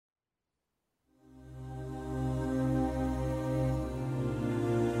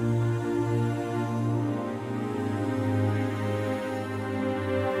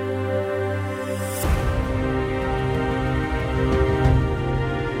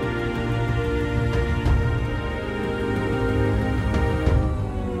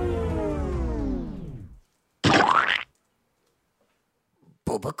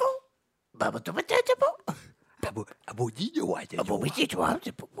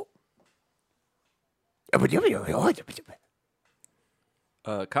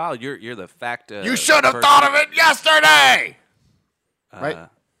Kyle, you're the fact. You should have thought of it yesterday. Right.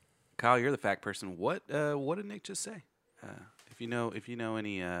 Kyle, you're the fact person. What did Nick just say? If you know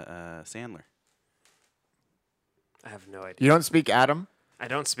any Sandler. I have no idea. You don't speak Adam? I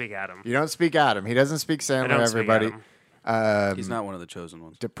don't speak Adam. You don't speak Adam. He doesn't speak Sandler, I don't everybody. speak Adam. He's not one of the chosen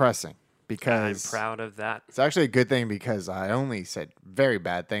ones. Depressing. I'm Because proud of that. it's actually a good thing because I only said very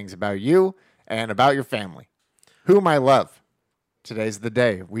bad things about you and about your family, whom I love. Today's the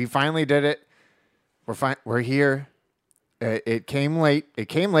day. We finally did it. We're here. It came late. It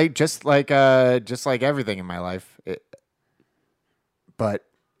came late, just like everything in my life. But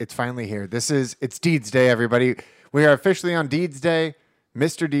it's finally here. It's Deeds Day, everybody. We are officially on Deeds Day.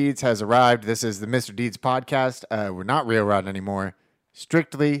 Mr. Deeds has arrived. This is the Mr. Deeds podcast. We're not Real Rod anymore.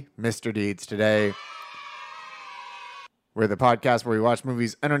 Strictly Mr. Deeds today. We're the podcast where we watch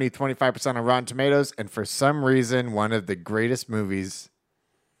movies underneath 25% on Rotten Tomatoes, and for some reason, one of the greatest movies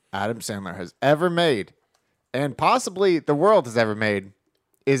Adam Sandler has ever made, and possibly the world has ever made,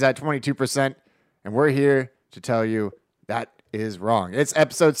 is at 22%, and we're here to tell you that is wrong. It's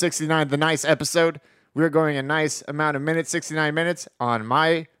episode 69, the nice episode. We're going a nice amount of minutes, 69 minutes, on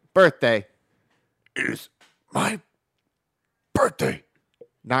my birthday. It is my birthday.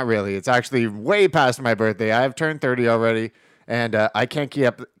 Not really. It's actually way past my birthday. I have turned 30 already, and I can't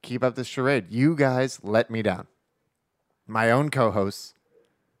keep up this charade. You guys let me down. My own co-hosts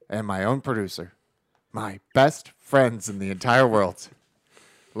and my own producer, my best friends in the entire world,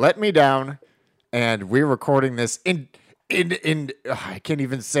 let me down, and we're recording this in I can't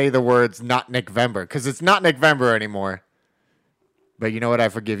even say the words "not Nickvember" because it's not Nickvember anymore. But you know what? I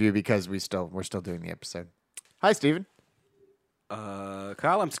forgive you because we're still doing the episode. Hi, Steven.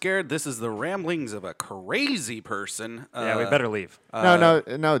 Kyle, I'm scared. This is the ramblings of a crazy person. Yeah, we better leave. No.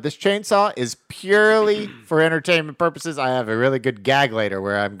 This chainsaw is purely for entertainment purposes. I have a really good gag later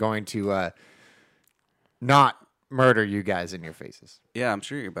where I'm going to not murder you guys in your faces. Yeah, I'm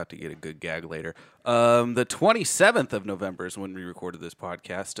sure you're about to get a good gag later. The 27th of November is when we recorded this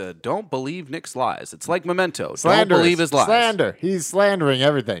podcast. Don't believe Nick's lies. It's like Memento. Don't believe his lies. Slander. He's slandering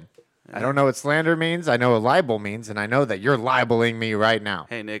everything. I don't know what slander means. I know what libel means, and I know that you're libeling me right now.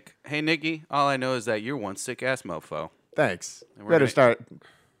 Hey, Nick. Hey, Nicky. All I know is that you're one sick-ass mofo. Thanks. Better start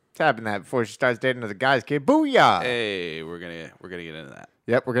tapping that before she starts dating other guys, kid. Booyah! Hey, we're gonna get into that.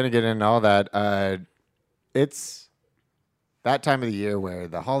 Yep, we're gonna get into all that. It's that time of the year where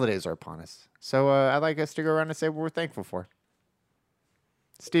the holidays are upon us. So I'd like us to go around and say what we're thankful for.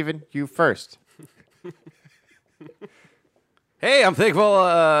 Steven, you first. Hey, I'm thankful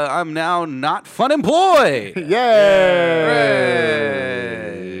I'm now not fun employed. Yay!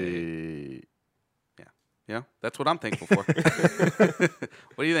 Yeah. You know, that's what I'm thankful for.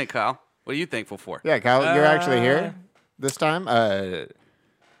 What do you think, Kyle? What are you thankful for? Yeah, Kyle, you're actually here this time.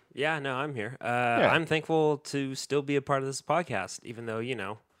 Yeah, no, I'm here. Yeah. I'm thankful to still be a part of this podcast, even though,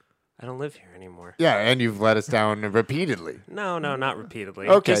 I don't live here anymore. Yeah, and you've let us down repeatedly. No, not repeatedly.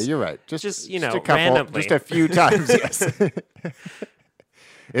 Okay, you're right. Just a couple, randomly. just a few times. Yes,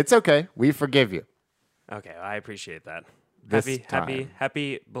 it's okay. We forgive you. Okay, I appreciate that. This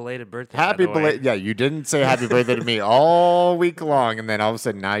Happy belated birthday. Happy by the way. belated. Yeah, you didn't say happy birthday to me all week long, and then all of a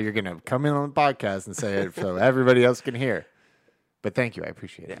sudden now you're gonna come in on the podcast and say it so everybody else can hear. But thank you, I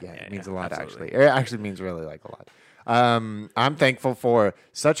appreciate it. Yeah, it means a lot. absolutely. Actually, it actually means really like a lot. I'm thankful for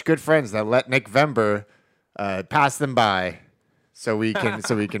such good friends that let Nickvember pass them by, so we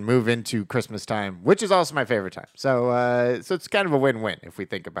can move into Christmas time, which is also my favorite time. So it's kind of a win-win if we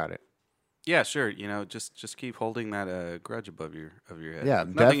think about it. Yeah, sure. Just keep holding that grudge above your head. Yeah,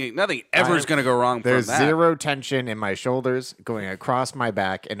 nothing ever is going to go wrong. There's from that. zero tension in my shoulders going across my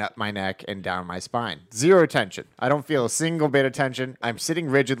back and up my neck and down my spine. Zero tension. I don't feel a single bit of tension. I'm sitting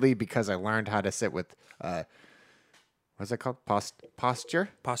rigidly because I learned how to sit with what's it called? Posture?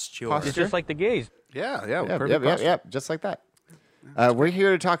 Posture. It's just like the gays. Yeah, Yep, just like that. We're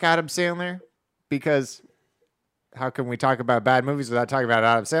here to talk Adam Sandler because how can we talk about bad movies without talking about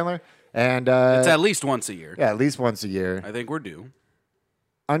Adam Sandler? And it's at least once a year. Yeah, at least once a year. I think we're due.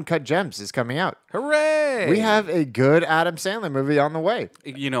 Uncut Gems is coming out. Hooray! We have a good Adam Sandler movie on the way.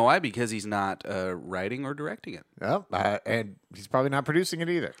 You know why? Because he's not writing or directing it. Well, and he's probably not producing it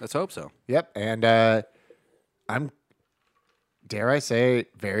either. Let's hope so. Yep, and I'm, dare I say,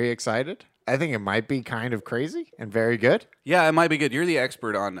 very excited. I think it might be kind of crazy and very good. Yeah, it might be good. You're the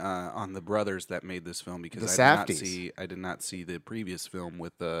expert on the brothers that made this film because The I did not see the previous film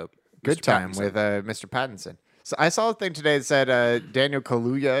with Good Mr. time Pattinson. with Mr. Pattinson. So I saw a thing today that said Daniel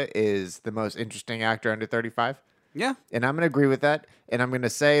Kaluuya is the most interesting actor under 35. Yeah. And I'm going to agree with that. And I'm going to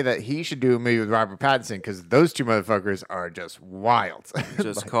say that he should do a movie with Robert Pattinson because those two motherfuckers are just wild.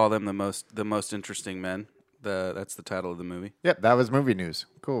 Just call them the most interesting men. That's the title of the movie. Yep, that was movie news.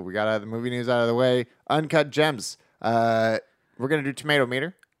 Cool. We got the movie news out of the way. Uncut Gems. We're going to do Tomato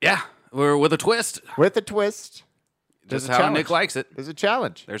Meter. Yeah. We're with a twist. With a twist. Just There's a how challenge. Nick likes it. There's a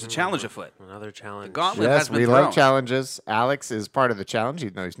challenge. There's a challenge afoot. Another challenge. Gauntlet has Yes, been we thrown. love challenges. Alex is part of the challenge,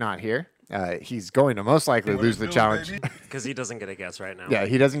 even though he's not here. He's going to most likely lose the challenge. Because he doesn't get a guess right now. Yeah,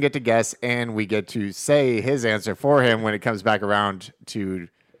 he doesn't get to guess, and we get to say his answer for him when it comes back around to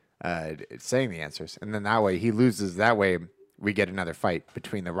saying the answers. And then that way he loses. That way we get another fight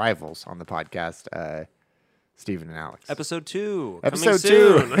between the rivals on the podcast, Steven and Alex. Episode 2. Episode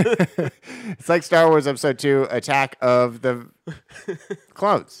coming 2. soon. It's like Star Wars Episode 2, Attack of the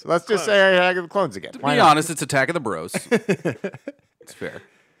Clones. Let's just say Attack of the Clones again. To Why be not? honest, it's Attack of the Bros. It's fair.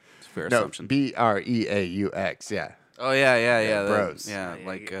 It's a fair No, assumption. Breaux. Yeah. Oh yeah. Bros. Yeah, Yeah,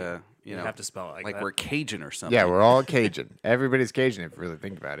 like you know, have to spell it like like that. we're Cajun or something. Yeah, we're all Cajun. Everybody's Cajun if you really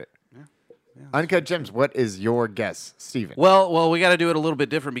think about it. Uncut Gems, what is your guess, Steven? Well, we got to do it a little bit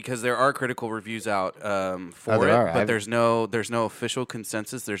different because there are critical reviews out for there it, are. but there's no official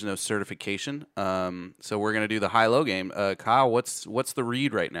consensus. There's no certification. So we're gonna do the high-low game. Kyle, what's the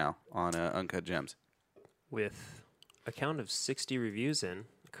read right now on Uncut Gems? With a count of 60 reviews in,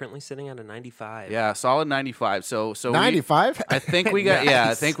 currently sitting at a 95. Yeah, solid 95. So 95? I think we got I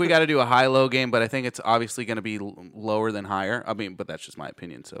Nice. think we got to do a high-low game, but I think it's obviously going to be lower than higher. I mean, but that's just my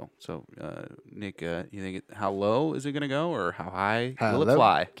opinion. So Nick, you think how low is it going to go, or how high will it Hello?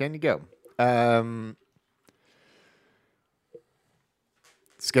 fly? Can you go?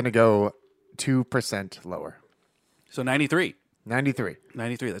 It's going to go 2% lower. So 93. 93.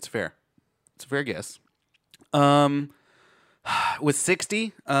 93. That's fair. It's a fair guess. With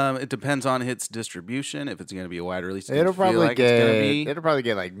 60, it depends on its distribution. If it's going to be a wide release, it's It'll gonna feel probably like it's gonna get be. it'll probably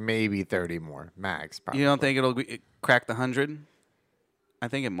get like maybe 30 more max. Probably. You don't think it'll crack the 100? I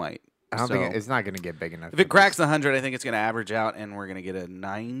think it might. I don't think So- it's not going to get big enough. If it cracks the 100, I think it's going to average out, and we're going to get a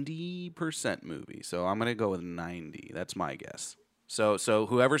 90% movie. So I'm going to go with 90. That's my guess. So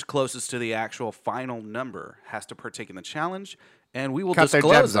whoever's closest to the actual final number has to partake in the challenge, and we will cut their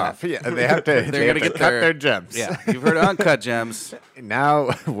disclose gems that. off. Yeah, they have to. They're they going have to to get cut their gems. Yeah, you've heard of Uncut Gems.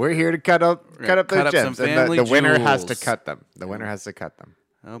 Now we're here to cut up Cut those up some gems, and family the winner has to jewels. cut them. The winner has to cut them.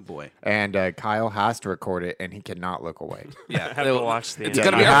 Oh boy. And Kyle has to record it, and he cannot look away. Yeah, I have to watch the It's end.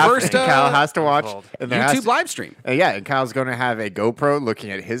 going to be You our have- first Kyle has to watch Involved. and there has YouTube to- live stream. Yeah, and Kyle's going to have a GoPro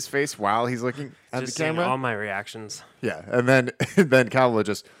looking at his face while he's looking at Just the seeing camera. all my reactions. Yeah, and then Kyle will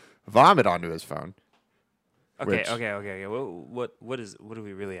just vomit onto his phone. Okay, Which- okay. What do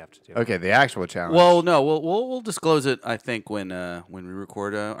we really have to do? Okay, the actual challenge. Well, no, we'll disclose it. I think when we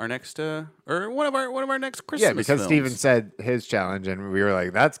record our next or one of our next Christmas. yeah, because films. Steven said his challenge, and we were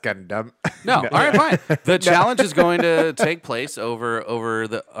like, "That's kind of dumb." No, all right, fine. The challenge is going to take place over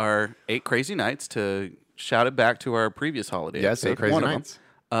our 8 crazy nights. To shout it back to our previous holiday. Yes, 8 episode, crazy one of them.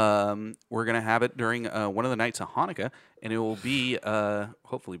 nights. We're gonna have it during one of the nights of Hanukkah, and it will be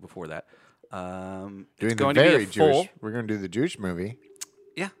hopefully before that. Doing It's the going to be very a full, Jewish. We're going to do the Jewish movie,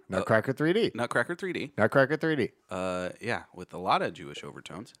 yeah, Nutcracker 3D. Nutcracker 3D. Nutcracker 3D. Yeah, with a lot of Jewish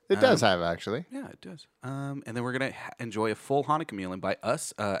overtones. It does have actually. Yeah, it does. And then we're gonna enjoy a full Hanukkah meal, and by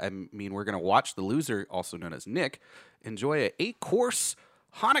us, I mean we're gonna watch the loser, also known as Nick, enjoy a 8-course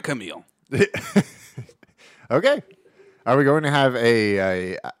Hanukkah meal. Okay. Are we going to have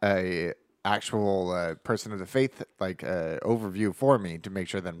a actual person of the faith overview for me to make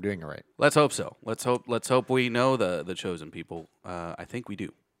sure that I'm doing it right? Let's hope so. Let's hope we know the chosen people. I think we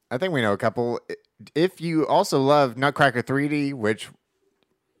do. I think we know a couple. If you also love Nutcracker 3D, which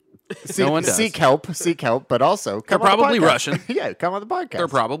No one does. seek help, but also come on the probably podcast. Russian. Yeah, come on the podcast. They're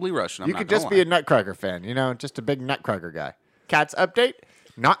probably Russian. I'm You not could gonna just be a lie. Nutcracker fan, just a big Nutcracker guy. Cats update,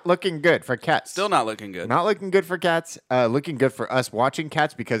 not looking good for Cats. Still not looking good. Not looking good for Cats. Looking good for us watching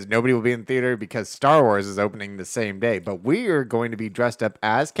Cats because nobody will be in theater because Star Wars is opening the same day. But we are going to be dressed up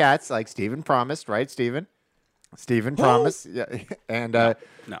as Cats, like Steven promised, right, Steven? Steven promised. Yeah. And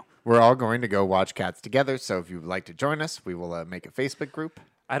No. we're all going to go watch Cats together. So if you would like to join us, we will make a Facebook group.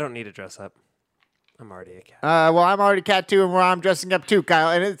 I don't need to dress up. I'm already a cat. Well, I'm already Cat too, and I'm dressing up too, Kyle.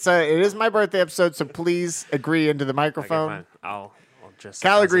 And it is my birthday episode, so please agree into the Okay, microphone. fine. I'll just.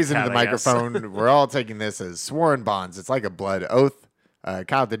 Kyle as a agrees into cat, the I guess. microphone. We're all taking this as sworn bonds. It's like a blood oath.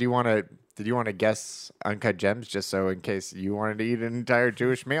 Kyle, did you want to guess Uncut Gems just so in case you wanted to eat an entire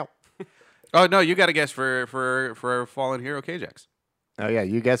Jewish meal? Oh no, you got to guess for our fallen hero K-Jax. Oh yeah,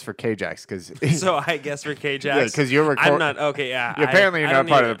 you guess for K-Jax because So I guess for K-Jax. Yeah, 'cause you're I'm record- not okay. Yeah. Apparently you're not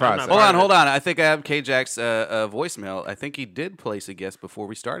part of the process. Hold on. I think I have K-Jack's voicemail. I think he did place a guess before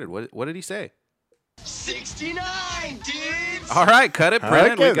we started. What did he say? 69, dudes! All right, cut it,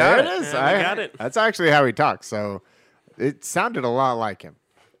 Brennan. Okay, we got there it. it is. Yeah, we got it. That's actually how he talks. So it sounded a lot like him,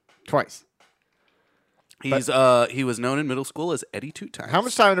 twice. He was known in middle school as Eddie Two Times. How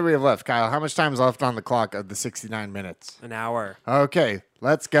much time do we have left, Kyle? How much time is left on the clock of the 69 minutes? An hour. Okay,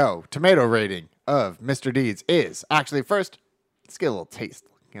 let's go. Tomato rating of Mr. Deeds is actually first. Let's get a little taste.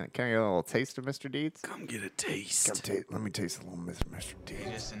 Can I get a little taste of Mr. Deeds? Come get a taste. Let me taste a little Mr. Deeds.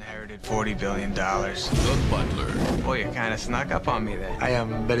 Just inherited $40 billion. The Butler, Boy, you kind of snuck up on me there. I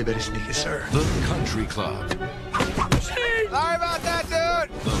am very, very sneaky, sir. The Country Club, Sorry about that,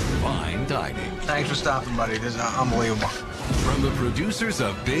 dude! The Fine Dining. Thanks for stopping, buddy. This is unbelievable. From the producers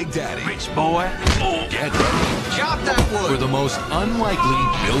of Big Daddy, Rich boy. get ready Chop that for wood! the most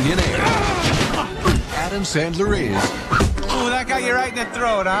unlikely billionaire. Adam Sandler is Ooh, that got you right in the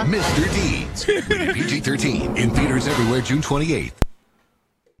throat, huh? Mr. Deeds. Rated PG-13. In theaters everywhere, June 28th.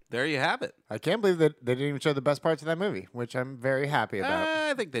 There you have it. I can't believe that they didn't even show the best parts of that movie, which I'm very happy about.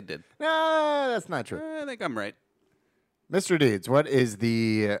 I think they did. No, that's not true. I think I'm right. Mr. Deeds, what is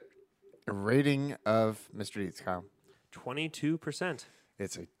the rating of Mr. Deeds, Kyle? 22%.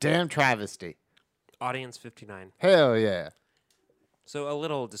 It's a damn travesty. Audience 59. Hell yeah. So a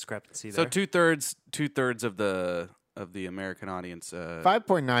little discrepancy So there. two-thirds of the American audience.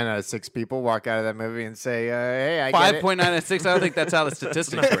 5.9 out of 6 people walk out of that movie and say, hey, I get it. 5.9 out of 6. I don't think that's how the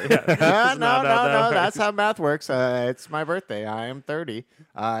statistics work. No, not how that works. that's how math works. It's my birthday. I am 30.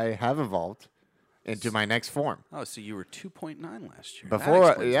 I have evolved into my next form. Oh, so you were 2.9 last year. That Before,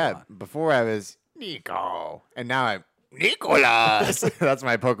 explains a lot. before I was Nico, and now I'm Nicholas. That's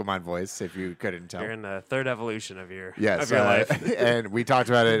my Pokemon voice, if you couldn't tell. You're in the third evolution of your Yes, of your life. and we talked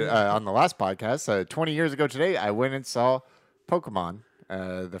about it on the last podcast. 20 years ago today, I went and saw Pokemon,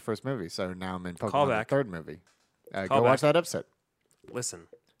 the first movie. So now I'm in Pokemon, the Callback. third movie. Go Callback. watch that episode. Listen.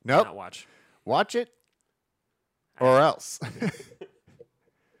 Nope. Not watch. Watch it, or else.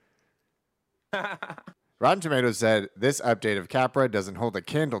 Rotten Tomatoes said this update of Capra doesn't hold a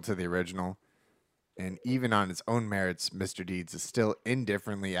candle to the original, and even on its own merits, Mr. Deeds is still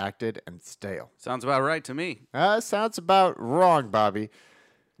indifferently acted and stale. Sounds about right to me. Sounds about wrong, Bobby.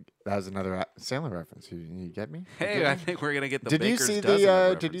 That was another Sandler reference. You get me? Hey, I think we're gonna get the. Did you Baker's see dozen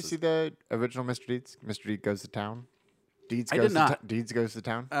of Did you see references. the original Mr. Deeds? Mr. Deeds Goes to Town. Deeds I goes did not. To Deeds Goes to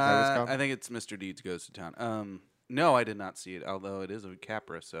Town. Is that what it's called? I think it's Mr. Deeds Goes to Town. No, I did not see it. Although it is a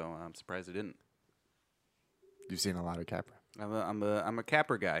Capra, so I'm surprised I didn't. You've seen a lot of Capra. I'm a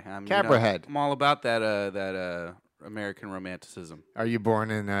Capra guy. Capra head. I'm all about that American romanticism. Are you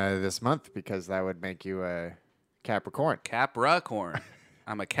born in this month? Because that would make you a Capricorn. Capricorn.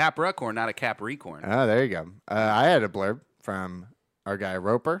 I'm a Capricorn, not a Capricorn. Oh, there you go. I had a blurb from our guy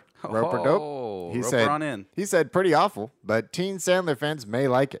Roper. Roper Oh, Dope. He Roper said, on in. He said pretty awful, but teen Sandler fans may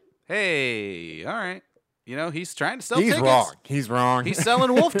like it. Hey, all right. You know, he's trying to sell He's tickets. wrong. He's wrong. He's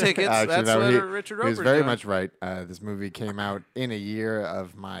selling wolf tickets. Actually, That's no, what he, Richard he was Roper's very doing. much right. This movie came out in a year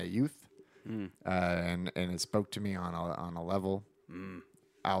of my youth, Hmm. and it spoke to me on a level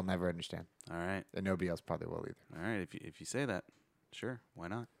I'll never understand, All right. and nobody else probably will either. All right. If you say that, sure. Why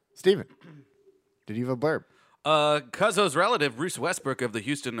not? Steven, did you have a blurb? Cuzzo's relative, Bruce Westbrook of the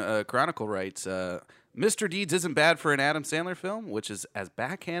Houston Chronicle, writes, Mr. Deeds isn't bad for an Adam Sandler film, which is as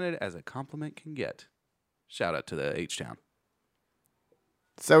backhanded as a compliment can get. Shout out to the H-Town.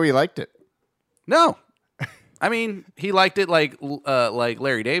 So he liked it. No. I mean, he liked it like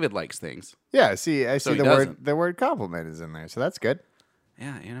Larry David likes things. Yeah. See, I So see he the word. doesn't. The word compliment is in there, so that's good.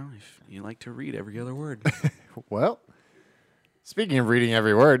 Yeah, you know, if you like to read every other word. Well, speaking of reading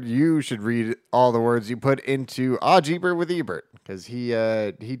every word, you should read all the words you put into Jeeper with Ebert, because he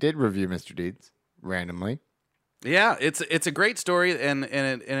did review Mr. Deeds randomly. Yeah, it's a great story, and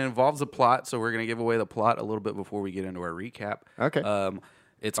it involves a plot, so we're going to give away the plot a little bit before we get into our recap. Okay.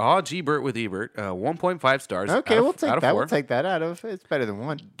 It's Gebert with Ebert, 1.5 stars. Okay, out of, we'll take out of that. 4. We'll take that out of. It's better than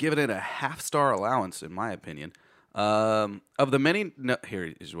one. Giving it a half-star allowance, in my opinion. Of the many...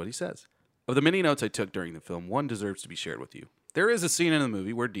 here is what he says. Of the many notes I took during the film, one deserves to be shared with you. There is a scene in the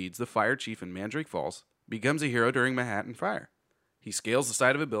movie where Deeds, the fire chief in Mandrake Falls, becomes a hero during Manhattan fire. He scales the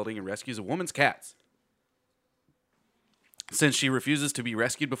side of a building and rescues a woman's cats, since she refuses to be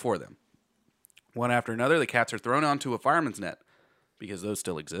rescued before them. One after another, the cats are thrown onto a fireman's net, because those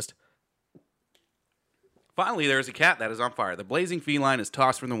still exist. Finally, there is a cat that is on fire. The blazing feline is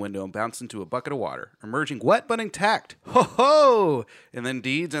tossed from the window and bounced into a bucket of water, emerging wet but intact. Ho ho! And then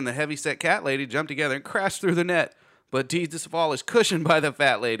Deeds and the heavy-set cat lady jump together and crash through the net. But Deeds' fall is cushioned by the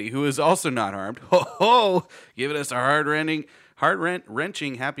fat lady, who is also not harmed. Ho ho! Giving us a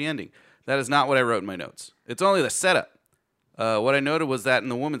heart-wrenching happy ending. That is not what I wrote in my notes. It's only the setup. What I noted was that in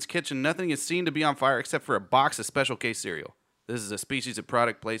the woman's kitchen, nothing is seen to be on fire except for a box of Special K cereal. This is a species of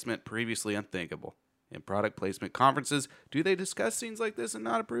product placement previously unthinkable. In product placement conferences, do they discuss scenes like this and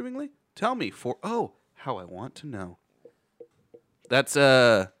not approvingly? Tell me, how I want to know. That's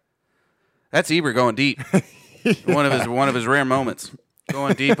Eber going deep. one of his rare moments.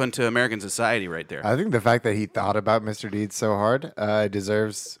 Going deep into American society right there. I think the fact that he thought about Mr. Deeds so hard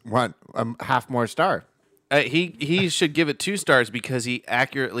deserves half more star. He should give it 2 stars because he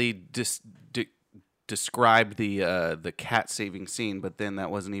accurately described the cat saving scene, but then that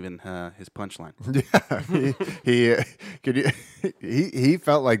wasn't even his punchline. He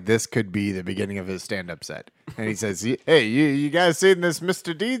felt like this could be the beginning of his stand-up set, and he says, "Hey, you guys seen this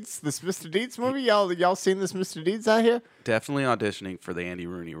Mr. Deeds movie? Y'all seen this Mr. Deeds out here?" Definitely auditioning for the Andy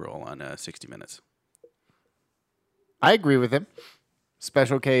Rooney role on 60 Minutes. I agree with him.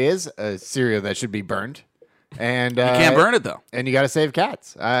 Special K is a cereal that should be burned, and you can't burn it though, and you got to save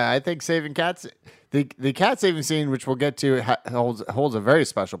cats. I think saving cats. The cat saving scene, which we'll get to, holds a very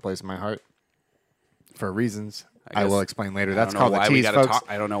special place in my heart for reasons I will explain later. That's called the tease, folks.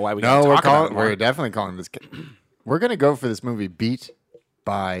 I don't know why we gotta talk about it more. We're definitely calling this. We're gonna go for this movie beat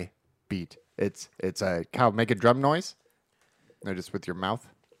by beat. It's a Kyle, make a drum noise. No, just with your mouth.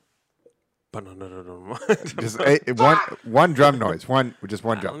 Just one drum noise. Just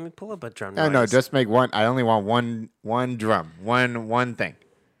one drum. Let me pull up a drum noise. No, just make one. I only want one drum. One thing.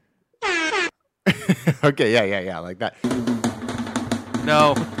 Okay, yeah, like that.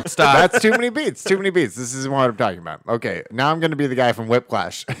 No, stop. That's too many beats. This isn't what I'm talking about. Okay, now I'm going to be the guy from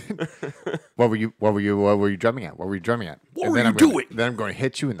Whiplash. What were you drumming at? What were you doing? Then I'm going to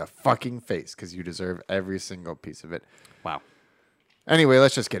hit you in the fucking face because you deserve every single piece of it. Wow. Anyway,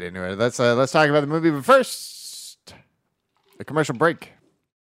 let's just get into it. Let's talk about the movie, but first, a commercial break.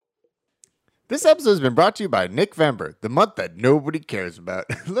 This episode has been brought to you by Nick Vember, the month that nobody cares about.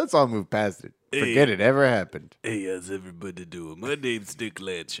 Let's all move past it. Forget it ever happened. Hey, how's everybody doing? My name's Nick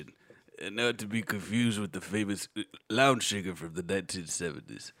Lanchin, and not to be confused with the famous lounge singer from the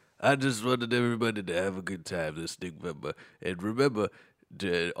 1970s. I just wanted everybody to have a good time this Nick Vember, and remember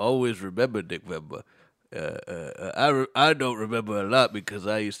to always remember Nick Vember. I don't remember a lot because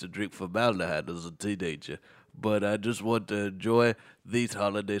I used to drink formaldehyde as a teenager, but I just want to enjoy these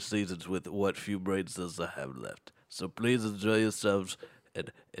holiday seasons with what few brain cells I have left. So please enjoy yourselves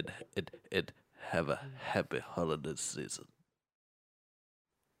and have a happy holiday season.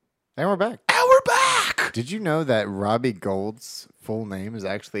 And we're back. Did you know that Robbie Gould's full name is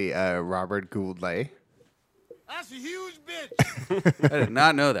actually Robert Goulet? That's a huge bitch. I did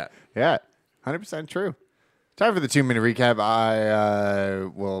not know that. Yeah, 100% true. Time for the 2-minute recap. I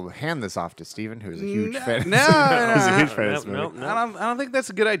will hand this off to Steven, who's a huge fan. No, who's a huge fan of this movie. Nope. I don't think that's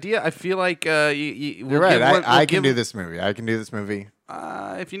a good idea. I feel like You're right. I can do this movie.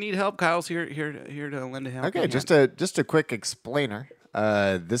 If you need help, Kyle's here to lend a hand. Okay, just a quick explainer.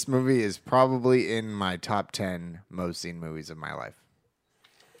 This movie is probably in my top 10 most seen movies of my life.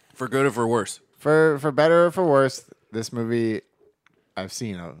 For good or for worse. For better or for worse, this movie I've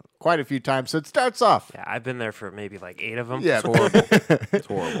seen quite a few times. So it starts off. Yeah, I've been there for maybe like 8 of them. Yeah, It's horrible. It's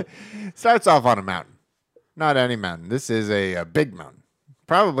horrible. Starts off on a mountain. Not any mountain. This is a big mountain.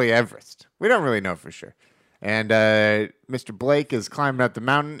 Probably Everest. We don't really know for sure. And Mr. Blake is climbing up the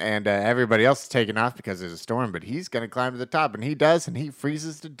mountain, and everybody else is taking off because there's a storm, but he's going to climb to the top, and he does, and he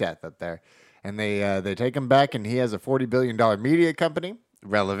freezes to death up there. And they take him back, and he has a $40 billion media company.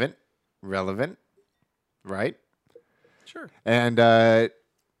 Relevant, right? Sure. And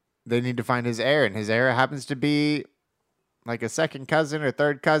they need to find his heir, and his heir happens to be like a second cousin or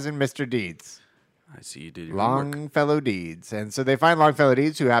third cousin, Mr. Deeds. I see you did your homework. Longfellow Deeds. And so they find Longfellow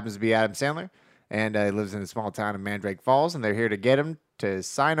Deeds, who happens to be Adam Sandler, and he lives in the small town of Mandrake Falls, and they're here to get him to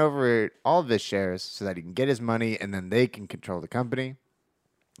sign over all of his shares so that he can get his money, and then they can control the company.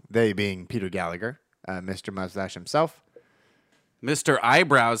 They being Peter Gallagher, Mr. Mustache himself. Mr.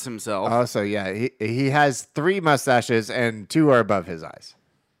 Eyebrows himself. Oh, so yeah, he has 3 mustaches, and 2 are above his eyes.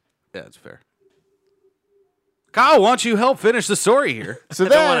 Yeah, that's fair. Kyle, why don't you help finish the story here? So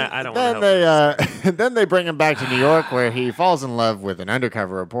I don't wanna help then they bring him back to New York, where he falls in love with an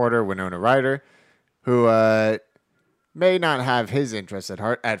undercover reporter, Winona Ryder, who may not have his interests at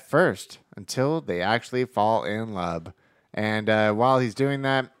heart at first until they actually fall in love. And while he's doing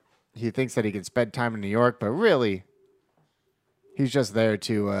that, he thinks that he can spend time in New York, but really, he's just there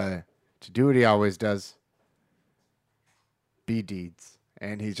to do what he always does: be Deeds,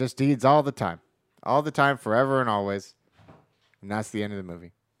 and he's just Deeds all the time. all the time, forever and always. And that's the end of the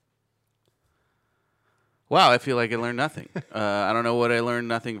movie. Wow, I feel like I learned nothing. I don't know what I learned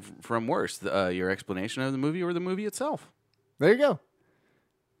nothing from worse, your explanation of the movie or the movie itself. There you go.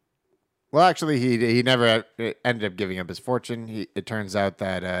 Well, actually, he never ended up giving up his fortune. It turns out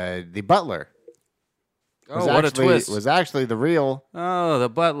that the butler was actually the real Oh, the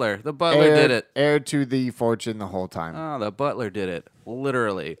butler. The butler did it. heir to the fortune the whole time. Oh, the butler did it.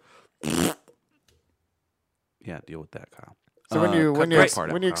 Literally. Yeah, deal with that, Kyle. So when you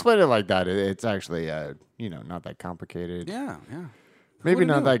Kyle. explain it like that, it's actually not that complicated. Yeah, yeah. Maybe Who'da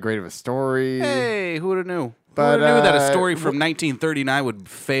not knew? that great of a story. Hey, who would have knew? But, Who would have knew that a story from 1939 would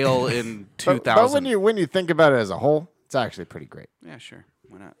fail in 2000? But when you think about it as a whole, it's actually pretty great. Yeah, sure.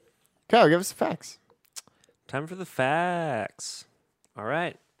 Why not? Kyle, give us the facts. Time for the facts. All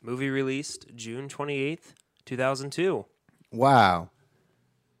right. Movie released June 28th, 2002. Wow.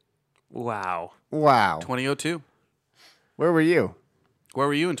 Wow. 2002. Where were you? Where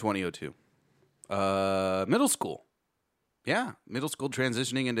were you in 2002? Middle school. Yeah, middle school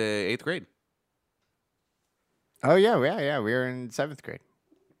transitioning into 8th grade. Oh, yeah. We were in 7th grade.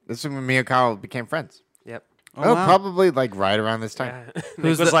 This is when me and Kyle became friends. Yep. Oh, wow. probably like right around this time. Yeah.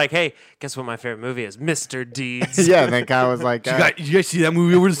 Nick was like, hey, guess what my favorite movie is? Mr. Deeds. Yeah, and then Kyle was like, You guys see that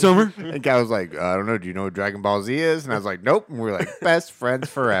movie over the summer? and Kyle was like, I don't know, do you know what Dragon Ball Z is? And I was like, nope. And we were like best friends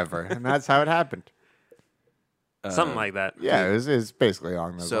forever. And that's how it happened. Something like that. Yeah, it was basically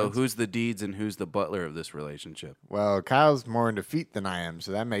along those So lines. who's the deeds and who's the butler of this relationship? Well, Kyle's more into feet than I am,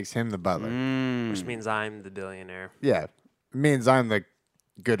 so that makes him the butler. Which means I'm the billionaire. Yeah. It means I'm the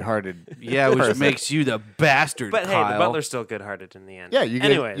good-hearted Yeah, which person. makes you the bastard, But hey, Kyle. the butler's still good-hearted in the end. Yeah, you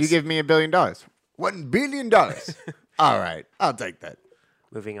Anyways, give me $1 billion. $1 billion. All right, I'll take that.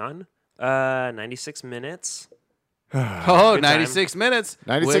 moving on. 96 minutes. Oh, Good 96 minutes.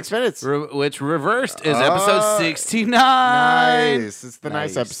 96 minutes. Which reversed is Oh, episode 69. Nice. It's the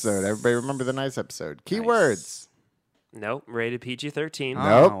nice Nice. episode. Everybody remember the nice episode. Keywords. Nope. Rated PG-13.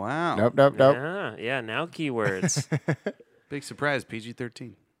 Oh, Nope. wow. Nope. Yeah, now keywords. Big surprise,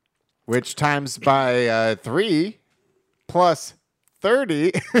 PG-13. Which times by 3 plus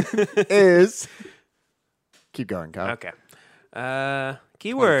 30 is... Keep going, Kyle. Okay.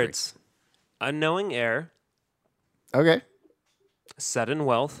 Keywords. Unknowing heir. Okay. Sudden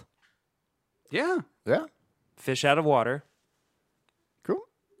wealth. Yeah. Yeah. Fish out of water. Cool.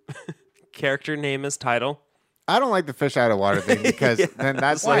 Character name as title. I don't like the fish out of water thing because then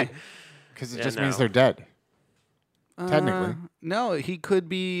that's Why? like... Because it Yeah, just means no. they're dead. Technically. No, he could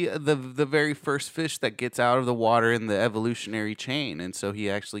be the very first fish that gets out of the water in the evolutionary chain, and so he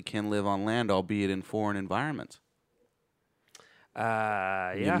actually can live on land, albeit in foreign environments. You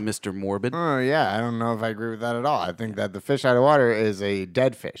Yeah. Mr. Morbid. Oh, yeah. I don't know if I agree with that at all. I think that the fish out of water is a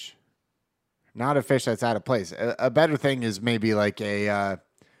dead fish, not a fish that's out of place. A better thing is maybe like a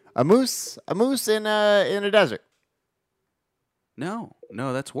moose in a desert. No,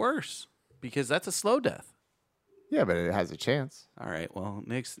 that's worse because that's a slow death. Yeah, but it has a chance. All right. Well,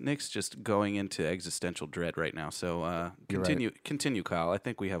 Nick's just going into existential dread right now. So You're continue, Kyle. I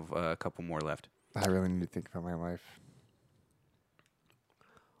think we have a couple more left. I really need to think about my life.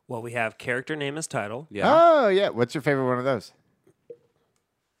 Well, we have character name as title. Yeah. Oh, yeah. What's your favorite one of those?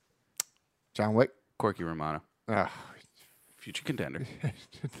 John Wick? Corky Romano, Oh, future contender.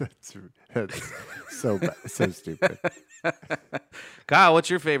 that's so bad, so stupid. Kyle, what's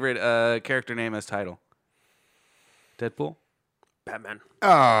your favorite character name as title? Deadpool. Batman.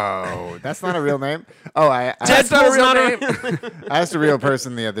 Oh, that's not a real name. Oh, I That's not a real name. I asked a real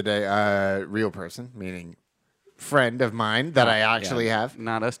person the other day. Real person, meaning friend of mine that I actually have.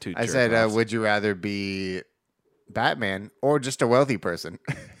 Not us two. I said, would you rather be Batman or just a wealthy person?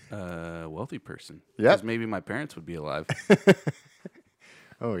 Wealthy person. Yep. 'Cause maybe my parents would be alive.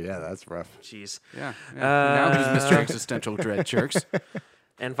 Oh, yeah, that's rough. Jeez. Yeah. Now who's Mr. Existential Dread Jerks?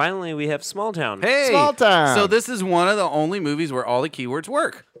 And finally, we have Small Town. Hey, Small Town. So this is one of the only movies where all the keywords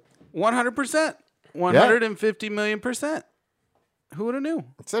work. 100%. 150 million %. Who would have knew?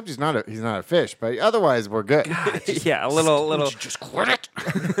 Except he's not a fish, but otherwise we're good. Yeah, a little Just quit it.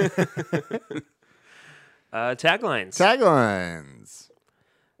 taglines. Taglines.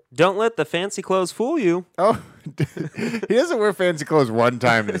 Don't let the fancy clothes fool you. Oh, he doesn't wear fancy clothes one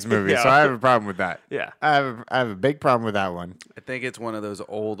time in this movie, so Yeah. I have a problem with that. Yeah. I have a big problem with that one. I think it's one of those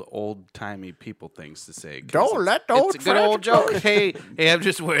old timey people things to say. 'cause Don't it's- let the old It's a good old joke. fancy Hey, I'm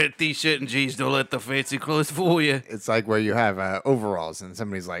just wearing a t-shirt and jeans. Don't let the fancy clothes fool you. It's like where you have overalls and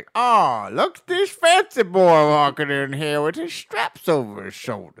somebody's like, "Oh, look at this fancy boy walking in here with his straps over his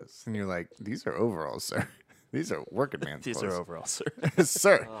shoulders," and you're like, "These are overalls, sir. These are working man's These clothes." are overall, sir.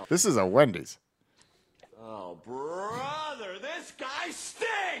 Sir, this is a Wendy's. Oh, brother, this guy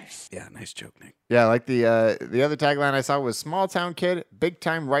stinks! Yeah, nice joke, Nick. Yeah, like the other tagline I saw was "Small town kid, big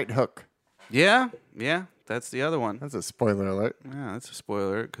time right hook." Yeah, that's the other one. That's a spoiler alert. Yeah, that's a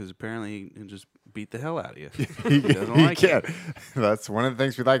spoiler because apparently he just beat the hell out of you. He doesn't like it. can't. That's one of the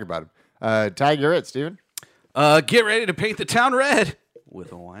things we like about him. Tag, you're it, Steven. Get ready to paint the town red with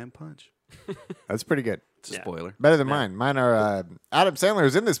a Hawaiian punch. That's pretty good. It's a spoiler. Better than mine. Mine are Adam Sandler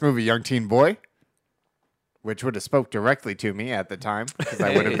is in this movie, Young Teen Boy, which would have spoke directly to me at the time because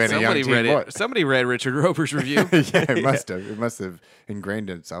I would have been a young teen boy. Somebody read Richard Roper's review. Yeah, it must have. It must have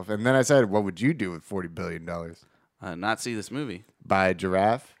ingrained in itself. And then I said, "What would you do with $40 billion?" Not see this movie. Buy a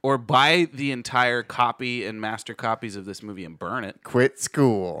giraffe. Or buy the entire copy and master copies of this movie and burn it. Quit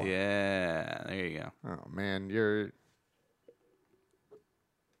school. Yeah, there you go. Oh man, you're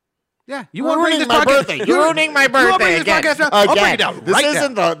Yeah, you want to bring ruining this my podcast? birthday. You're ruining my birthday again. I'll bring it down This right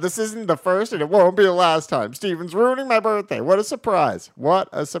isn't now. this isn't the first, and it won't be the last time. Steven's ruining my birthday. What a surprise! What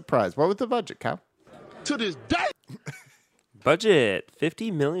a surprise! What was the budget, Cal? To this day! Budget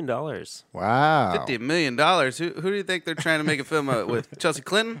 $50 million. Wow. $50 million. Who do you think they're trying to make a film with? Chelsea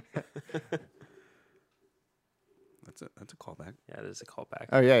Clinton? That's a callback. Yeah, there's a callback.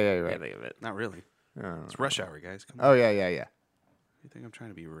 Oh yeah, you're I right. think of it. Not really. It's Rush Hour, guys. Come on. Oh yeah. You think I'm trying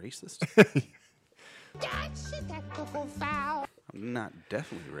to be racist? That's I'm not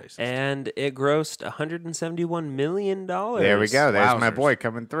definitely racist. And it grossed $171 million. There we go. There's my Wowzers. boy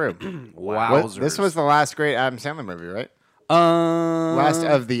coming through. Wowzers. This was the last great Adam Sandler movie, right? last Last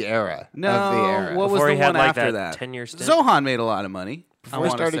of the era. no. Of the era. What was Before the he had, one like, after that that? 10-year stint. Zohan made a lot of money. I we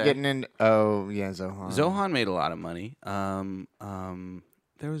wanna started say. getting in. Oh yeah, Zohan. Zohan made a lot of money.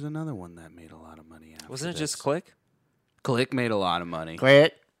 There was another one that made a lot of money. After Wasn't it this. just Click? Click made a lot of money.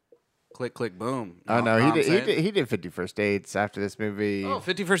 Click. Click, click, boom. Oh Know no, what he I'm did. saying? He did 50 First Dates after this movie. Oh,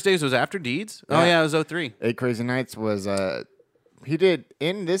 50 First Days was after Deeds? Yeah. Oh, yeah, it was 03. 8 Crazy Nights was he did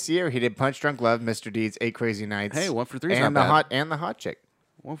in this year. He did Punch Drunk Love, Mr. Deeds, 8 Crazy Nights. Hey, 1 for 3 is and not bad. the hot chick.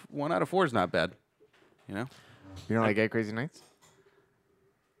 One out of 4 is not bad. You know? You don't like 8 Crazy Nights?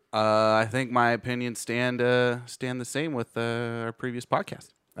 I think my opinions stand the same with our previous podcast.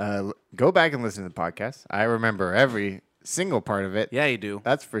 Go back and listen to the podcast. I remember every single part of it. Yeah, you do.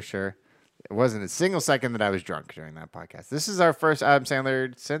 That's for sure. It wasn't a single second that I was drunk during that podcast. This is our first Adam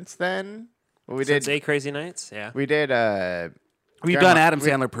Sandler since then. Well, we Since did. 8 Crazy Nights? Yeah. We did. We've Grandma- done Adam we-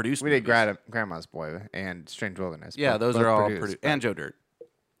 Sandler produced We did movies. Grandma's Boy and Strange Wilderness. Yeah, Both- those both are all produced, produced. but- And Joe Dirt.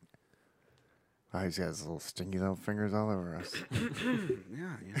 Oh, he's got his little stinky little fingers all over us.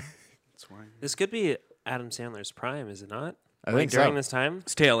 Yeah. That's why. This could be Adam Sandler's prime, is it not? I Like, think during so. this time?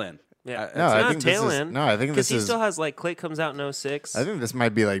 It's tail end. Yeah. No, it's I not think this tail is- end. no, I think Because this he is- still has, like, Click comes out in 06. I think this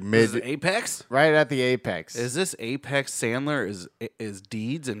might be like Is mid, it Apex? right at the apex. Is this Apex Sandler is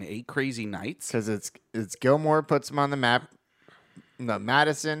Deeds and 8 Crazy Nights? Because it's Gilmore puts him on the map. No,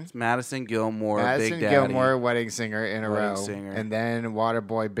 Madison, Madison Gilmore, Madison Big Daddy. Gilmore, Wedding Singer in a Wedding row, Singer. and then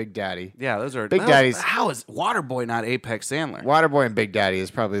Waterboy, Big Daddy. Yeah, those are Big Daddy's- How is Waterboy not Apex Sandler? Waterboy and Big Daddy is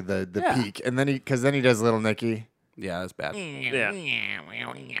probably the Yeah. peak, and then he does Little Nicky. Yeah, that's bad. Yeah.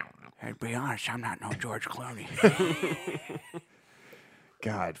 Hey, be honest, I'm not no George Clooney.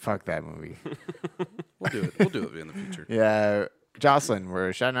 God, fuck that movie. We'll do it. We'll do it in the future. Yeah, Jocelyn,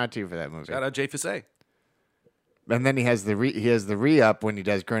 we're shouting out to you for that movie. Shout out Jay Fisay. And then he has the re up when he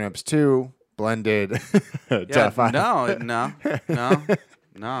does Grown Ups 2 blended. Yeah, Top five. no,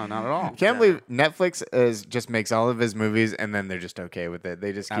 not at all. Can't believe Netflix just makes all of his movies and then they're just okay with it.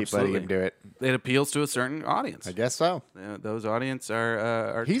 They just keep letting Absolutely. him do it. It appeals to a certain audience. I guess so. Those audience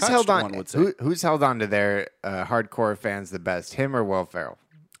are He's touched, held on. one would say. Who's held on to their hardcore fans the best? Him or Will Ferrell?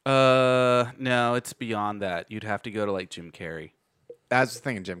 No, it's beyond that. You'd have to go to like Jim Carrey. I was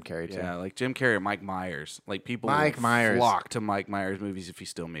thinking Jim Carrey too. Yeah, like Jim Carrey or Mike Myers. Like people Mike would Myers. flock to Mike Myers movies if he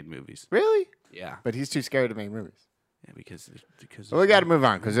still made movies. Really? Yeah, But he's too scared to make movies. yeah, because Well, we got to move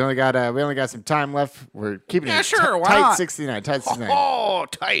on because we only got some time left. We're keeping Yeah, it sure, why tight. not? 69. Tight 69. Oh,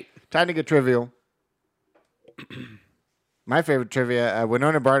 tight. Time to get trivial. My favorite trivia: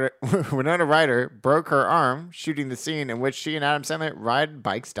 Winona Ryder broke her arm shooting the scene in which she and Adam Sandler ride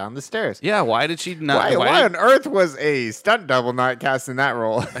bikes down the stairs. Yeah, why did she not? Why on earth was a stunt double not cast in that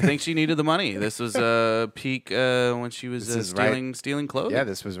role? I think she needed the money. This was peak when she was This is right. stealing clothing. Yeah,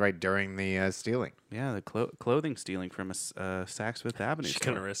 this was right during the stealing. Yeah, the clothing stealing from a Saks Fifth Avenue. She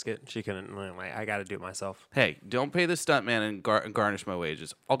store. couldn't risk it. She couldn't. Like, I got to do it myself. Hey, don't pay the stuntman and garnish my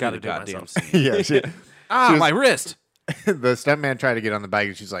wages. I'll do Gotta the do it goddamn myself. scene. Yeah, she Ah, was- my wrist. the stuntman tried to get on the bike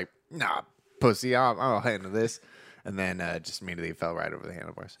and she's like, "Nah, pussy, I'll handle this," and then just immediately fell right over the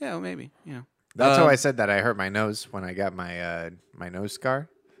handlebars. Yeah, well, maybe. You know. That's how I said that I hurt my nose when I got my my nose scar.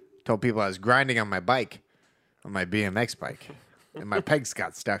 Told people I was grinding on my bike, on my BMX bike, and my pegs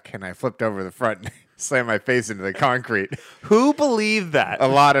got stuck, and I flipped over the front and slammed my face into the concrete. Who believed that? A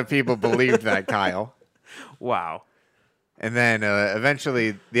lot of people believed that, Kyle. Wow. And then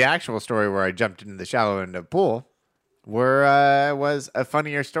eventually, the actual story where I jumped into the shallow end of the pool was a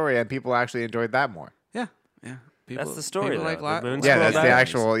funnier story, and people actually enjoyed that more. Yeah, yeah. People, That's the story, people though. like The moon Yeah, Squirrel that's the dive?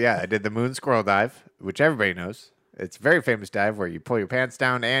 actual. Yeah, I did the moon squirrel dive, which everybody knows. It's a very famous dive where you pull your pants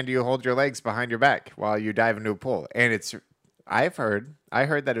down and you hold your legs behind your back while you dive into a pool. And I heard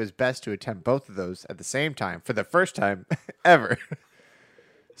that it was best to attempt both of those at the same time for the first time ever.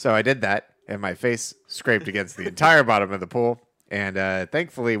 So I did that, and my face scraped against the entire bottom of the pool. And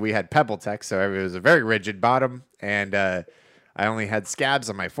thankfully, we had Pebble Tech, so it was a very rigid bottom. And I only had scabs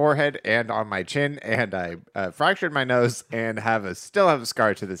on my forehead and on my chin, and I fractured my nose and still have a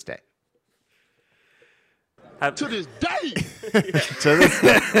scar to this day. To this day. To this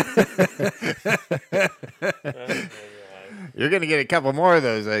day. You're going to get a couple more of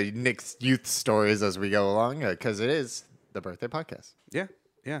those Nick's youth stories as we go along, because it is the birthday podcast. Yeah,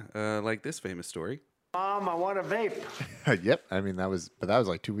 yeah. Like this famous story. Mom, I want a vape. Yep. I mean, that was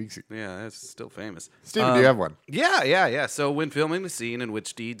like 2 weeks ago. Yeah, that's still famous. Steven, do you have one? Yeah. So when filming the scene in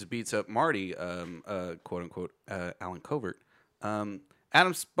which Deeds beats up Marty, quote unquote, Alan Covert, Adam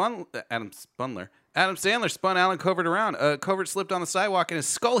Sandler spun Alan Covert around. Covert slipped on the sidewalk and his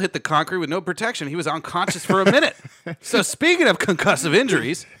skull hit the concrete with no protection. He was unconscious for a minute. So speaking of concussive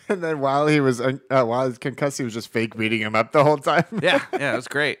injuries, And then while he was concussed, he was just fake beating him up the whole time. yeah, it was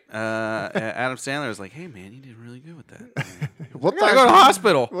great. Adam Sandler was like, "Hey man, you did really good with that." We'll I go to the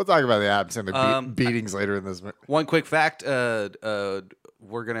hospital. We'll talk about the Adam Sandler beatings later in this. One quick fact: we're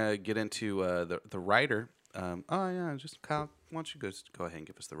gonna get into the writer. Just Kyle. Why don't you go ahead and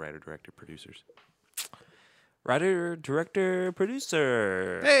give us the writer, director, producers? Writer, director,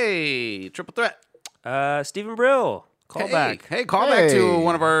 producer. Hey, triple threat. Stephen Brill. Callback. Hey, callback Hey. to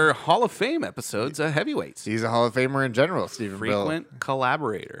one of our Hall of Fame episodes, Heavyweights. He's a Hall of Famer in general, Stephen Brill. Frequent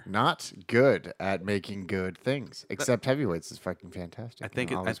collaborator. Not good at making good things, except Heavyweights is fucking fantastic. I think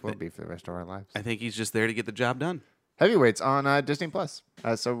and it- always I will thi- be for the rest of our lives. I think he's just there to get the job done. Heavyweights on Disney Plus.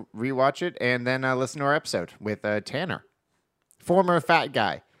 So rewatch it and then listen to our episode with Tanner, former fat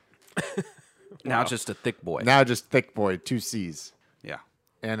guy, Now just a thick boy. now just thick boy, 2 C's Yeah.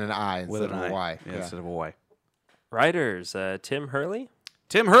 and an I With instead an of a I. Y. Yeah, instead of a Y. Writers, Tim Hurley.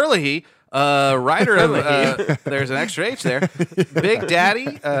 Tim Herlihy, writer of there's an extra H there. Big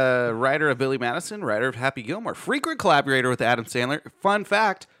Daddy, writer of Billy Madison, writer of Happy Gilmore, frequent collaborator with Adam Sandler. Fun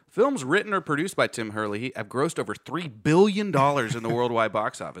fact: films written or produced by Tim Herlihy have grossed over $3 billion in the worldwide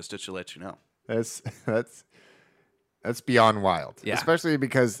box office. Just to let you know. That's beyond wild. Yeah. Especially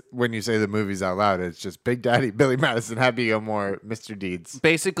because when you say the movies out loud, it's just Big Daddy, Billy Madison, Happy Gilmore, Mr. Deeds.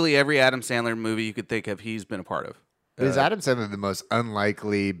 Basically, every Adam Sandler movie you could think of, he's been a part of. Is Adam Sandler the most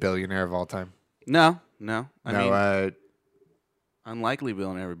unlikely billionaire of all time? No. I mean, unlikely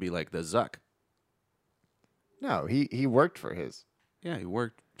billionaire would be like the Zuck. no, he worked for his. Yeah, he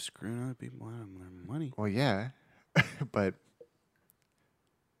worked screwing other people out of their money. Well, yeah, but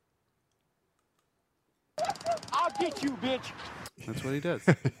I'll get you, bitch. That's what he does.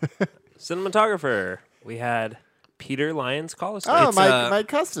 Cinematographer. We had Peter Lyons Collister. oh, It's, my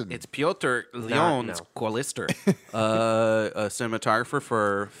cousin. It's Piotr Lyons no. Qualister, a cinematographer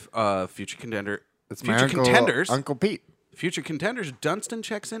for Future Contender. It's my Future uncle, Contenders. Uncle Pete. Future Contenders. Dunstan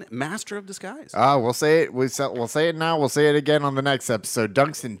checks in. Master of Disguise. We'll say it. We'll say it now. We'll say it again on the next episode.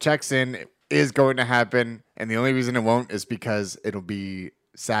 Dunstan checks in is going to happen, and the only reason it won't is because it'll be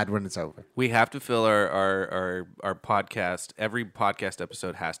sad when it's over. We have to fill our podcast. Every podcast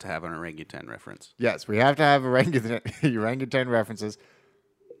episode has to have an orangutan reference. Yes, we have to have orangutan references,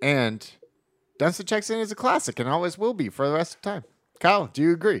 and Dunstan checks in is a classic and always will be for the rest of time. Kyle, do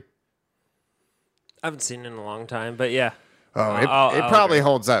you agree? I haven't seen it in a long time, but yeah. Oh, it I'll probably agree.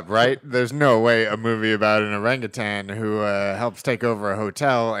 holds up, right? There's no way a movie about an orangutan who helps take over a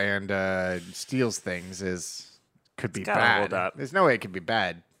hotel and steals things could be gotta bad. hold up. There's no way it could be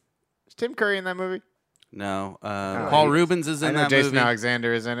bad. Is Tim Curry in that movie? No. Paul Rubens is I in know that Jason movie.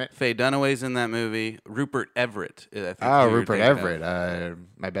 Alexander is in it. Faye Dunaway's in that movie. Rupert Everett. I think Oh, you're Rupert thinking of. Everett,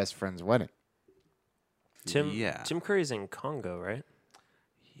 my best friend's wedding, Yeah. Tim Curry's in Congo, right?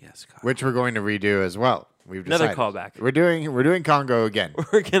 Yes. Kyle. which we're going to redo as well. We've Another decided. callback. We're doing Congo again.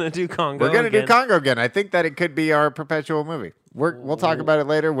 We're gonna do Congo. We're gonna do again. Congo again. I think that it could be our perpetual movie. We'll talk about it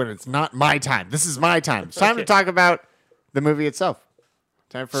later when it's not my time. This is my time. It's time to talk about the movie itself.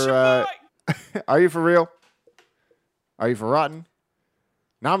 Time for Are You For Real? Are You For Rotten?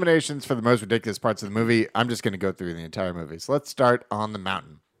 Nominations for the most ridiculous parts of the movie. I'm just going to go through the entire movie. So let's start on the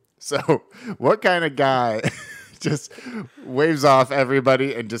mountain. So what kind of guy just waves off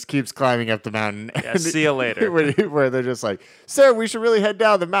everybody and just keeps climbing up the mountain. Yeah, see you later. Where they're just like, sir, we should really head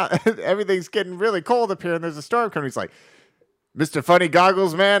down the mountain. Everything's getting really cold up here and there's a storm coming. He's like, Mr. Funny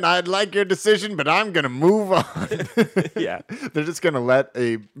Goggles, man, I'd like your decision, but I'm going to move on. Yeah. They're just going to let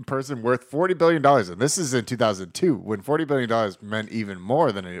a person worth $40 billion, and this is in 2002, when $40 billion meant even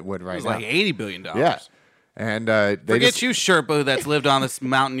more than it would right It was now. like $80 billion. Yeah. And they Forget just, you, Sherpa, that's lived on this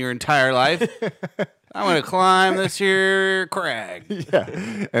mountain your entire life. I'm going to climb this here crag. Yeah.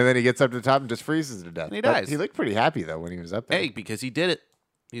 And then he gets up to the top and just freezes to death. And he But dies. He looked pretty happy, though, when he was up there. Hey, because he did it.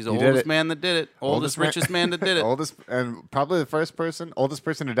 He's the He did oldest it. man that did it. Oldest, richest man that did it. Oldest, and probably the oldest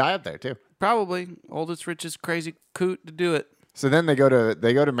person to die up there, too. Probably. Oldest, richest, crazy coot to do it. So then they go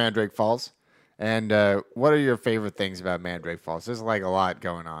to Mandrake Falls. And what are your favorite things about Mandrake Falls? There's like a lot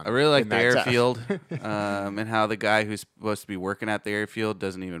going on. I really like in the that town. airfield and how the guy who's supposed to be working at the airfield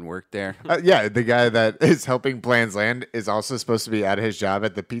doesn't even work there. Yeah, the guy that is helping plans land is also supposed to be at his job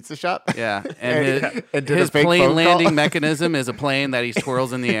at the pizza shop. Yeah, and And did a his fake plane phone call. landing mechanism is a plane that he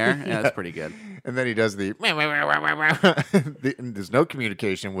twirls in the air. Yeah, that's pretty good. And then he does the, there's no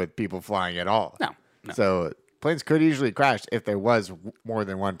communication with people flying at all. No. So planes could easily crash if there was more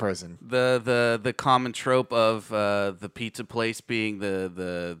than one person. The common trope of the pizza place being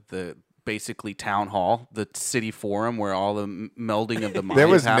the basically town hall, the city forum where all the melding of the minds There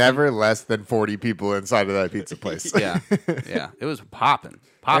was happened. never less than 40 people inside of that pizza place. Yeah, it was popping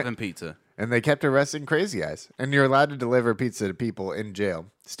pizza. And they kept arresting crazy eyes. And you're allowed to deliver pizza to people in jail.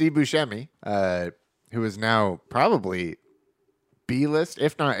 Steve Buscemi, who is now probably B-list,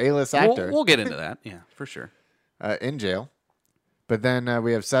 if not A-list actor, We'll get into that. Yeah, for sure. in jail. But then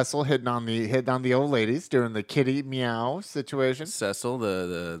we have Cecil hitting on the old ladies doing the kitty meow situation. Cecil,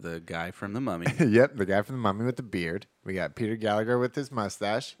 the guy from The Mummy. Yep, the guy from the Mummy with the beard. We got Peter Gallagher with his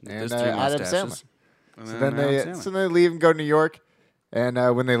mustache, and There's three Adam mustaches. Sandler. So then they leave and go to New York, and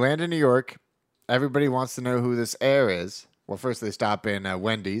when they land in New York, everybody wants to know who this heir is. Well, first they stop in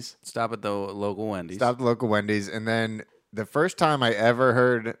Wendy's, Stop at the local Wendy's. stop at the local Wendy's, and then the first time I ever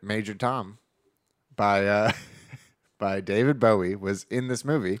heard Major Tom by by David Bowie was in this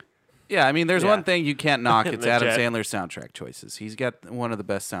movie. Yeah, I mean, there's one thing you can't knock. It's Adam Legit. Sandler's soundtrack choices. He's got one of the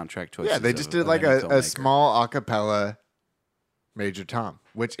best soundtrack choices. Yeah, they just of did like any a filmmaker. small a cappella Major Tom,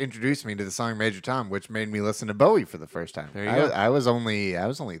 which introduced me to the song Major Tom, which made me listen to Bowie for the first time. There you go. I was only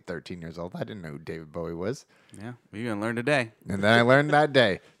 13 years old. I didn't know who David Bowie was. Yeah, you're gonna learn today. And then I learned that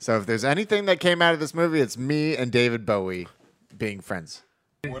day. So if there's anything that came out of this movie, it's me and David Bowie being friends.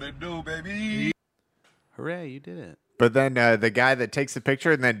 What it do, baby? Hooray, you did it. But then the guy that takes the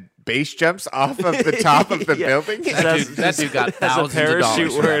picture and then base jumps off of the top of the building. That dude got Has a thousands of dollars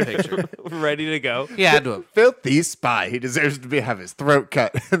parachute for that word picture. ready to go. He had to have. Filthy spy. He deserves to have his throat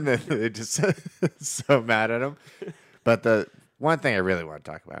cut. And then they just so mad at him. But the one thing I really want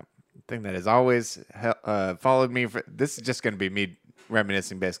to talk about, the thing that has always followed me, this is just going to be me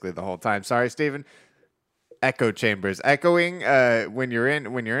reminiscing basically the whole time. Sorry, Steven. Echo chambers. Echoing when you're in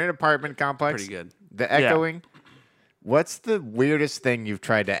an apartment complex. Pretty good. The echoing. What's the weirdest thing you've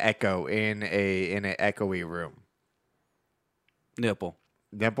tried to echo in an echoey room? Nipple.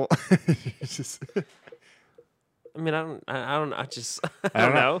 Nipple? Just- I mean, I don't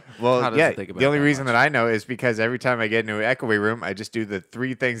know. Well, How does yeah. it think about The only that reason much? that I know is because every time I get into an echoey room, I just do the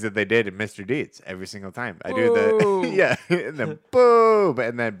three things that they did in Mr. Deeds every single time. I do the and then boom,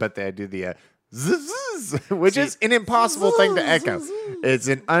 and then I do the zzz, which is an impossible thing to echo. It's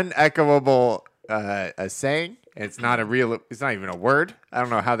an unechoable a saying. It's not it's not even a word. I don't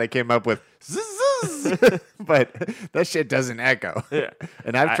know how they came up with zzz, but that shit doesn't echo.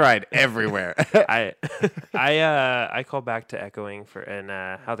 And I've tried everywhere. I call back to echoing for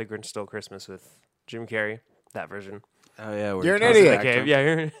How the Grinch Stole Christmas with Jim Carrey, that version. Oh yeah, You're an idiot. Okay, yeah,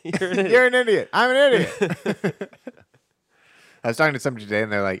 you're an idiot. You're an idiot. I'm an idiot. I was talking to somebody today,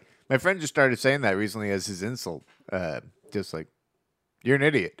 and they're like, my friend just started saying that recently as his insult. Just like, you're an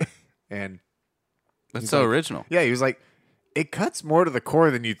idiot. And That's so original. yeah, he was like, it cuts more to the core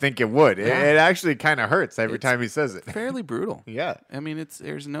than you think it would. It actually kind of hurts every time he says it. Fairly brutal. Yeah. I mean,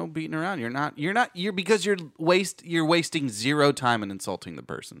 there's no beating around. You're because you're wasting zero time in insulting the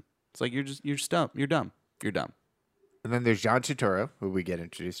person. It's like you're dumb. You're dumb. And then there's John Turturro, who we get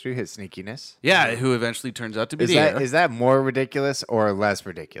introduced to, his sneakiness. Yeah, who eventually turns out to be Is the that heir. is that more ridiculous or less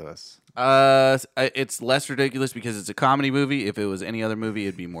ridiculous? It's less ridiculous because it's a comedy movie. If it was any other movie,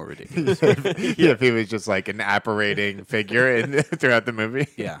 it'd be more ridiculous. If he was just like an apparating figure throughout the movie.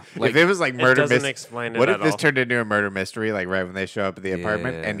 Yeah, If it was like murder doesn't mystery. explain it What if at this all. turned into a murder mystery, like right when they show up at the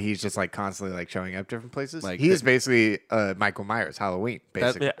apartment, Yeah. and he's just like constantly like showing up different places? Like He's basically Michael Myers, Halloween,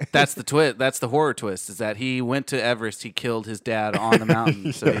 basically. That's the twist. That's the horror twist. Is that he went to Everest, he killed his dad on the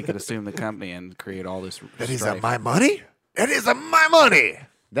mountain, so he could assume the company and create all this. strife. money? That is my money.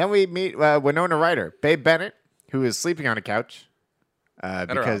 Then we meet Winona Ryder, Babe Bennett, who is sleeping on a couch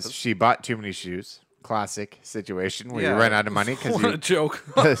because office. she bought too many shoes. Classic situation where Yeah. you run out of money What a joke!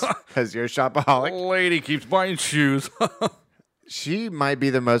 because you're a shopaholic. Lady keeps buying shoes. She might be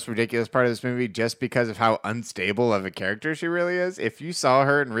the most ridiculous part of this movie just because of how unstable of a character she really is. If you saw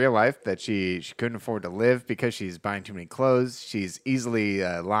her in real life, that she couldn't afford to live because she's buying too many clothes. She's easily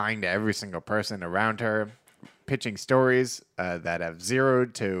lying to every single person around her, pitching stories that have 0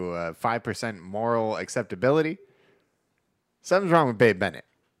 to 5% moral acceptability. Something's wrong with Babe Bennett.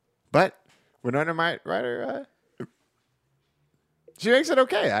 But Winona Ryder, she makes it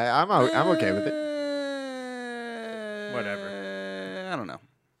okay. I'm okay with it. Whatever. I don't know.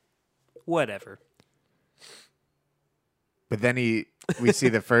 Whatever. But then we see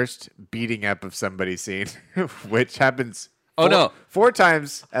the first beating up of somebody scene, which happens. Oh, no. 4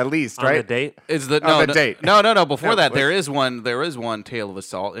 times at least, On right? the date? Is the On the date. No. Before No, that, what? there is one tale of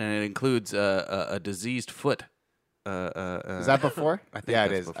assault, and it includes a diseased foot. Is that before? I think yeah, it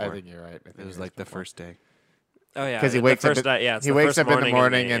that's is. I before. think you're right. It was like the first day. Oh yeah, Because he the wakes up. first night, yeah, it's he the wakes first up in the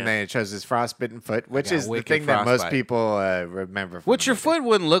morning, they- and then it shows his frostbitten foot, which got is the wicked thing that most frostbite. people remember. From Which the your movie. foot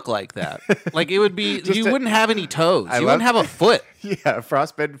wouldn't look like that. Like it would be. Just You a- wouldn't have any toes. I You love- wouldn't have a foot. Yeah,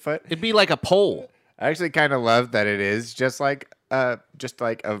 frostbitten foot. It'd be like a pole. I actually kind of love that it is just like a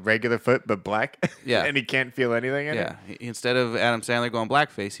regular foot, but black. Yeah. and he can't feel anything in it. Yeah. Instead of Adam Sandler going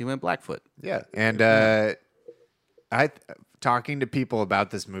blackface, he went Blackfoot. Yeah, and talking to people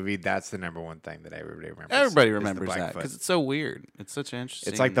about this movie, that's the number one thing that everybody remembers. Everybody is the remembers that Blackfoot. because it's so weird. It's such an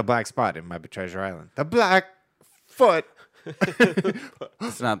interesting. It's like the black spot in Muppet Treasure Island. The black foot.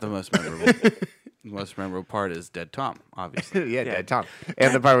 It's not the most memorable. The most memorable part is Dead Tom, obviously. yeah, Dead Tom.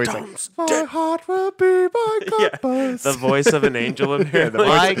 And the part where he's like, my heart will be my compass. the voice of an angel apparently.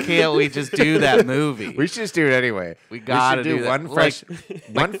 Why can't we just do that movie? We should just do it anyway. We gotta should do that. one fresh,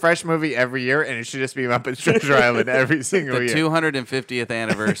 one fresh movie every year, and it should just be Muppet Treasure Island every single the year. 250th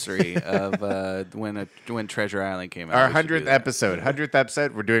anniversary of when Treasure Island came out. Our We should do 100th that. episode. 100th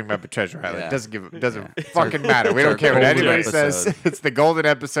episode, we're doing Muppet Treasure Island. Yeah. Doesn't fucking matter. We our don't care what golden anybody says. episode. It's the golden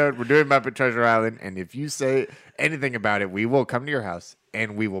episode. We're doing Muppet Treasure Island, and if you say anything about it, we will come to your house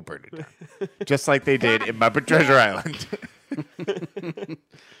and we will burn it down, just like they did in Muppet Treasure Island.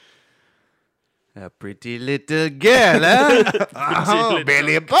 A pretty little girl, huh? Oh,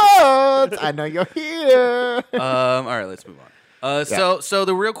 Billy Bones, I know you're here. All right, let's move on. So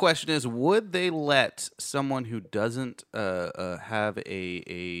the real question is, would they let someone who doesn't have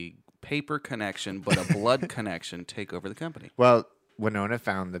a paper connection but a blood connection take over the company? Well, Winona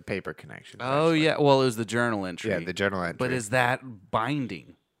found the paper connection. Oh yeah, well it was the journal entry. Yeah, the journal entry. But is that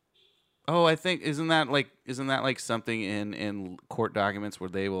binding? Oh, I think isn't that like something in court documents where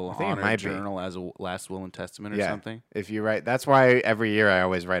they will think it honor might be. journal as a last will and testament or yeah, something? if you write, that's why every year I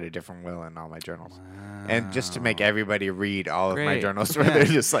always write a different will in all my journals, and just to make everybody read all of my Great. journals, where Yeah. they're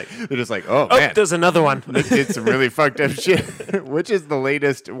just like, oh Oh, man, there's another one. it's really fucked up shit. Which is the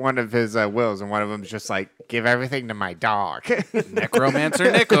latest one of his wills, and one of them's just like, give everything to my dog.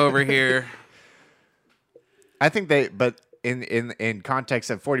 Necromancer Nick over here. I think but in context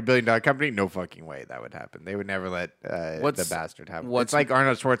of $40 billion company, no fucking way that would happen. They would never let the What's- bastard have it. what's- It's like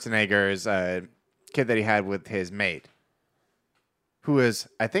Arnold Schwarzenegger's kid that he had with his maid, who is,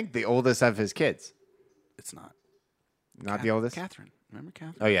 I think, the oldest of his kids. It's not. Not the oldest? Catherine. Remember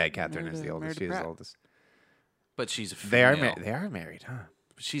Catherine? Oh, yeah, Catherine Married is the to- oldest. married to She is the Pratt. oldest. But she's a female. They are married, huh?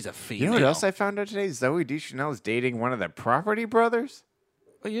 She's a female. You know what else I found out today? Zoe Deschanel is dating one of the Property Brothers.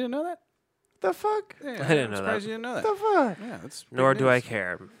 Oh, you didn't know that? The fuck? Yeah, I didn't I'm know surprised that. you didn't know that. The fuck? Yeah, that's Nor big do I news.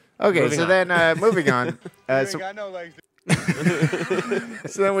 care. Okay, Moving so on. then moving on. So got no legs.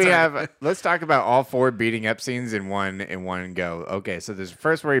 So then we have. Let's talk about all 4 beating up scenes in one go. Okay, so there's the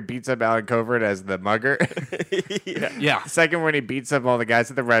first where he beats up Alan Covert as the mugger. Yeah. Second when he beats up all the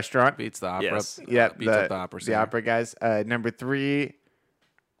guys at the restaurant. Beats the opera. Yes. Yeah, Beats up the opera. the singer. opera guys. Number 3,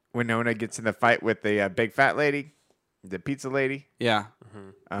 Winona gets in the fight with the big fat lady, the pizza lady. Yeah.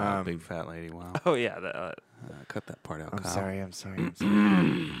 Big fat lady. Wow. Oh yeah, Cut that part out. I'm Kyle. sorry. I'm sorry.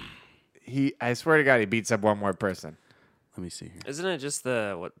 I swear to God, he beats up one more person. Let me see here. isn't it just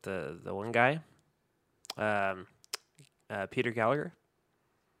the one guy, Peter Gallagher?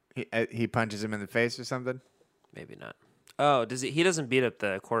 He punches him in the face or something. Maybe not. Oh, does he? He doesn't beat up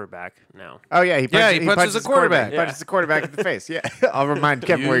the quarterback now. Oh yeah, he punches the quarterback. He punches the quarterback in the face. Yeah, I'll remind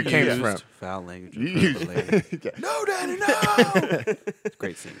Kevin where he came from. Foul language. No, Daddy, no.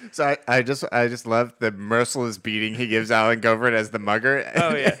 Great scene. So I just love the merciless beating he gives Alan Govert as the mugger.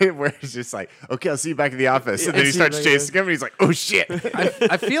 Oh, yeah. Where he's just like, okay, I'll see you back in the office, and Yeah, then he see you starts back chasing him, and he's like, oh shit.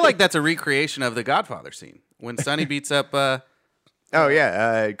 I feel like that's a recreation of the Godfather scene when Sonny beats up Oh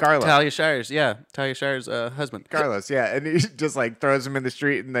yeah, Carlos. Talia Shire's husband. Carlos, yeah, and he just like throws him in the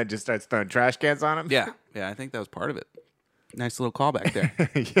street, and then just starts throwing trash cans on him. Yeah, I think that was part of it. Nice little callback there.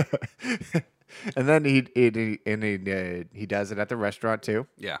 Yeah. And then he does it at the restaurant too.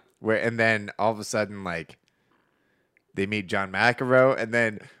 Yeah. And then all of a sudden, like, they meet John McEnroe, and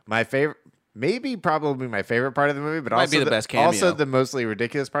then probably my favorite part of the movie, but Might also be the best cameo. Also, the mostly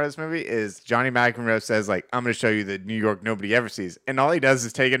ridiculous part of this movie is Johnny McEnroe says, like, "I'm going to show you the New York nobody ever sees," and all he does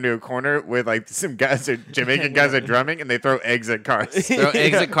is take him to a corner with like some guys, Jamaican guys, are drumming, and they throw eggs at cars. Throw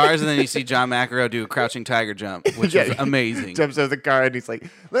eggs at cars, and then you see John McEnroe do a crouching tiger jump, which is amazing. Jumps out of the car, and he's like,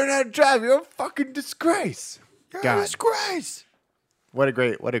 "Learn how to drive. You're a fucking disgrace." You're God. a disgrace. What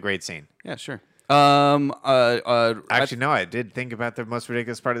a great scene. Yeah, sure. Actually, no, I did think about the most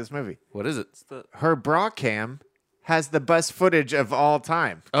ridiculous part of this movie. What is it? Her bra cam has the best footage of all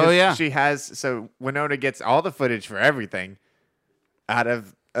time. Oh, yeah. So Winona gets all the footage for everything out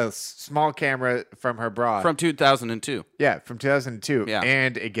of a small camera from her bra. From 2002. Yeah, from 2002. Yeah.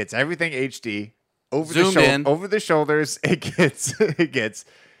 And it gets everything HD Zoomed in. over the shoulders. It gets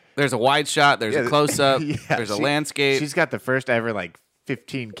There's a wide shot. There's a close up. Yeah, there's a landscape. She's got the first ever like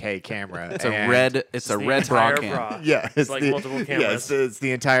 15K camera. It's a red. It's a the red bra entire cam. bra. Yeah, It's like multiple cameras. Yeah, it's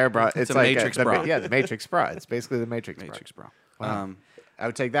the entire bra. It's a like Matrix bra. Yeah, the Matrix bra. It's basically the Matrix, Matrix bra. I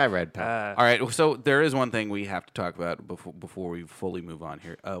would take that red pill. All right. So there is one thing we have to talk about before we fully move on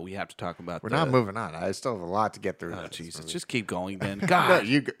here. We have to talk about. We're not moving on. I still have a lot to get through. Oh Jesus! Just keep going, then. No, God.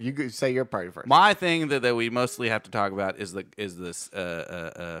 you say your part first. My thing that we mostly have to talk about is this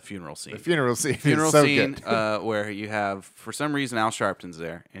funeral scene. The funeral scene. Funeral is so scene good. where you have, for some reason, Al Sharpton's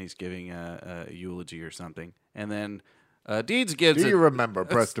there and he's giving a eulogy or something, and then Deeds gives. Do you remember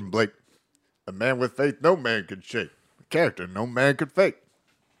Preston Blake? A man with faith, no man could shake. A character, no man could fake.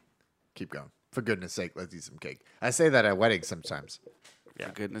 Keep going. For goodness sake, let's eat some cake. I say that at weddings sometimes. Yeah.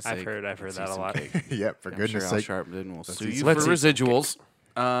 For goodness I've sake, heard let's that eat a some lot. cake. Yeah, for I'm goodness sure Al sake. Sharpton will sue eat you some- for residuals.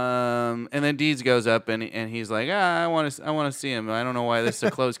 And then Deeds goes up and he's like, I want to see him. I don't know why this is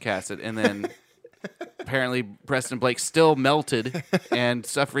a closed casket. And then apparently Preston Blake still melted and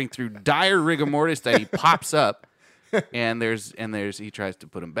suffering through dire rigor mortis that he pops up. And he tries to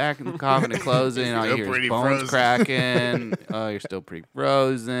put him back in the coffin and close it. And all you Still hear pretty is bones frozen. cracking. Oh, you're still pretty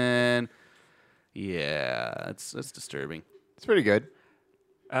frozen. Yeah, that's disturbing. It's pretty good.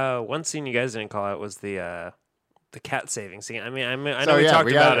 One scene you guys didn't call out was the cat saving scene. I know So, we yeah, talked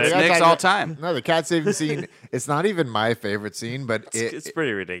we about got- it. we got- Nick's talk all about- time. No, the cat saving scene. It's not even my favorite scene, but It's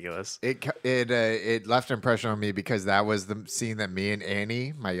pretty ridiculous. it left an impression on me because that was the scene that me and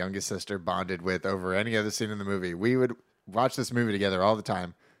Annie, my youngest sister, bonded with over any other scene in the movie. We would watch this movie together all the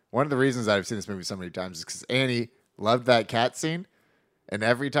time. One of the reasons that I've seen this movie so many times is because Annie loved that cat scene, and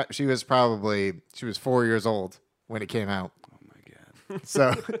every time she was 4 years old when it came out. Oh my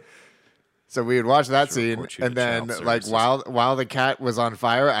God. So we would watch that scene, report you and to then child like services. while the cat was on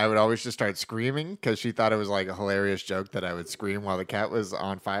fire, I would always just start screaming because she thought it was like a hilarious joke that I would scream while the cat was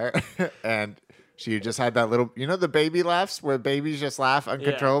on fire, and she just had that little, the baby laughs where babies just laugh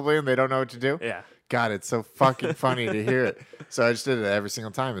uncontrollably and they don't know what to do. Yeah. God, it's so fucking funny to hear it. So I just did it every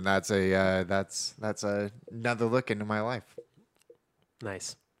single time, and that's another look into my life.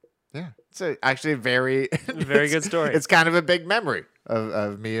 Nice. Yeah, it's actually a very Very good story. It's kind of a big memory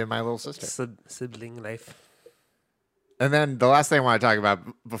of me and my little sister. Sibling life. And then the last thing I want to talk about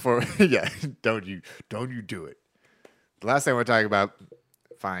before, don't you do it. The last thing I want to talk about,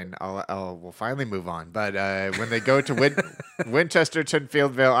 fine, we'll finally move on. But when they go to Winchester,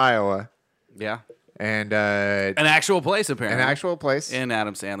 Chenfieldville, Iowa, Yeah. and An actual place, apparently. an actual place, in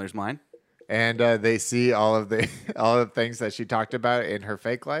Adam Sandler's mind. and they see all of the things that she talked about in her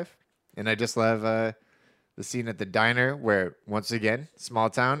fake life, and I just love the scene at the diner where, once again, small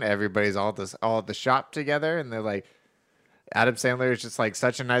town, everybody's all at the shop together, and they're like, Adam Sandler is just like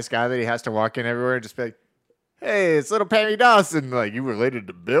such a nice guy that he has to walk in everywhere and just be like, "Hey, it's little Pammy Dawson." Like, "You related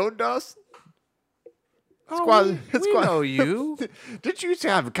to Bill Dawson?" We know you. Did you used to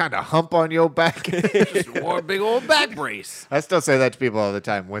have a kind of hump on your back? Just wore a big old back brace. I still say that to people all the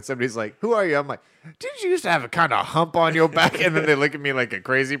time. When somebody's like, "Who are you?" I'm like, "Did you used to have a kind of hump on your back?" And then they look at me like a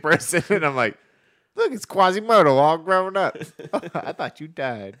crazy person, and I'm like, Look, it's Quasimodo all grown up. I thought you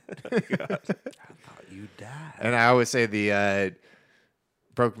died. You died. And I always say the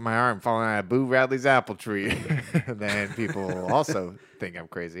broke my arm falling out of Boo Radley's apple tree. And then people also think I'm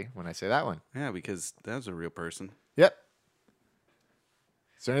crazy when I say that one. Yeah, because that was a real person. Yep.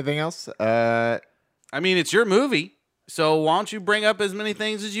 Is there anything else? I mean, it's your movie, so why don't you bring up as many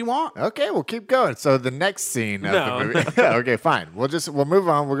things as you want? Okay, we'll keep going. So the next scene of the movie. Okay, fine. We'll move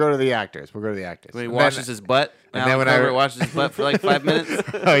on. We'll go to the actors. When he And washes his butt, and and then then when I- Covert washes his butt for like 5 minutes.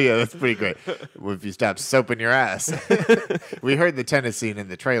 Oh yeah, that's pretty great. Well, if you stop soaping your ass. We heard the tennis scene in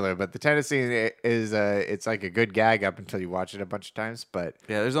the trailer, but the tennis scene is it's like a good gag up until you watch it a bunch of times. But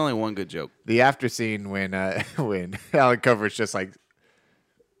Yeah, there's only one good joke. the after scene when when Alan Covert's just like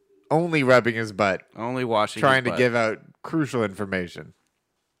only rubbing his butt, Only washing trying his to butt. give out crucial information.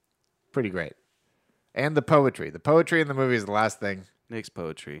 Pretty great. And the poetry. The poetry in the movie is the last thing. Nick's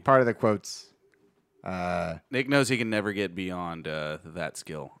poetry. Part of the quotes. Nick knows he can never get beyond that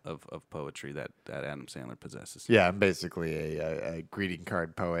skill of poetry that Adam Sandler possesses. Yeah, I'm basically a greeting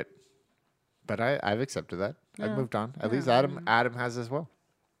card poet. But I've accepted that. I've moved on. At least Adam has as well.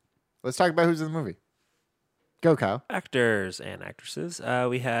 Let's talk about who's in the movie. Go, Kyle. Actors and actresses.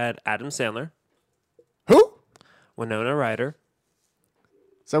 We had Adam Sandler, Who? Winona Ryder,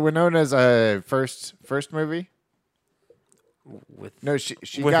 So Winona's first movie? with No, she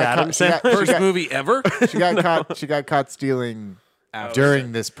With got Adam caught, she got, First movie ever? she got caught stealing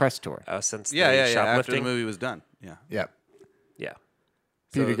during this press tour. since yeah. the After the shoplifting. movie was done. Yeah. Yep. Yeah.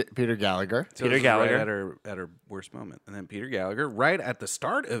 Peter Gallagher. So Peter this is Gallagher. right at her worst moment, and then Peter Gallagher right at the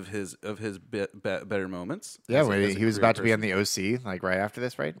start of his better moments. Yeah, as a- when as a he was career about to be on person. the OC, like right after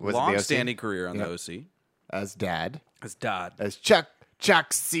this, right? Was it the OC? Long-standing career on Yep. the OC. As dad. As Dodd. As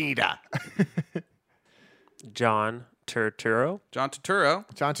Chuck Cedar. John Turturro. John Turturro,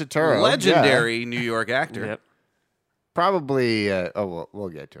 John Turturro. legendary New York actor. Yep. Probably. We'll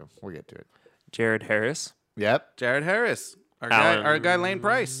get to him. We'll get to it. Jared Harris. Yep. Jared Harris, Alan- our guy Lane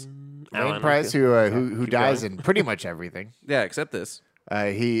Price. Lane Alan- Price, who Keep dies going. in pretty much everything. Yeah, except this.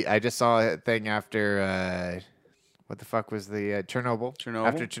 I just saw a thing after what the fuck was the Chernobyl? Chernobyl?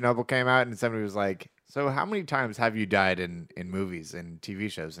 After Chernobyl came out, and somebody was like, "So how many times have you died in movies and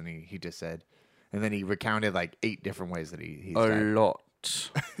TV shows?" And he just said, and then he recounted like 8 different ways that he's A died. lot.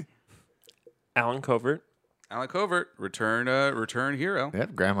 Alan Covert. Alan Covert, return hero.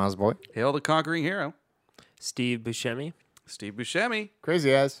 Yep, Grandma's boy, Hail the conquering hero. Steve Buscemi. Steve Buscemi.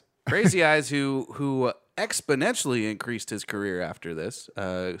 crazy ass. Crazy Eyes, who exponentially increased his career after this,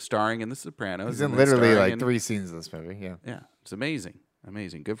 starring in The Sopranos. He's in and then literally starring like in- 3 scenes of this movie. Yeah, Yeah, it's amazing.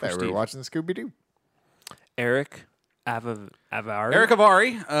 Good for we Steve. were watching Scooby Doo. Eric Avari. Eric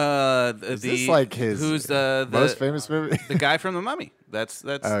Avari. Is this like his who's the most famous movie? the guy from The Mummy. That's Oh,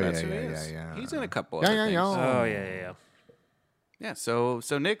 that's yeah, who he yeah, is. yeah. He's in a couple. Yeah, other yeah, things. yeah. Oh, yeah. Yeah.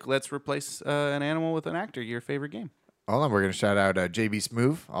 So Nick, let's replace an animal with an actor. Your favorite game. Hold on, we're gonna shout out JB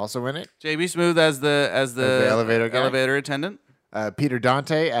Smoove, also in it. JB Smooth as the elevator guy? elevator attendant. Peter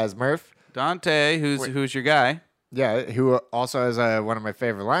Dante as Murph. Dante, who's your guy. Yeah, who also has one of my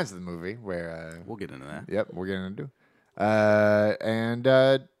favorite lines of the movie, where We'll get into that. yep, we're gonna do. And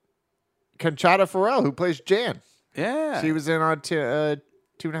Conchata Farrell, who plays Jan. Yeah. She was in on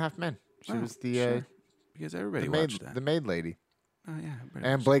 2.5 Men. She Oh, was the sure. Because everybody watched that. the maid lady. Oh yeah. everybody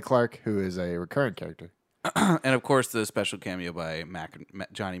And watched Blake Clark, who is a recurrent character. that. And of course the special cameo by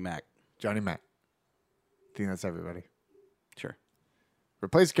Johnny Mac. Johnny Mac. I think that's everybody. Sure.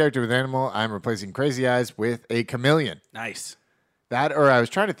 Replace character with animal. I'm replacing Crazy Eyes with a chameleon. Nice. That, or I was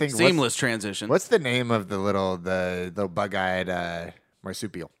trying to think. Seamless transition. What's the name of the little bug-eyed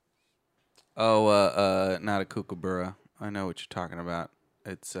marsupial? Oh, not a kookaburra. I know what you're talking about.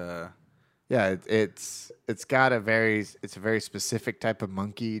 It's Yeah, it's got a very specific type of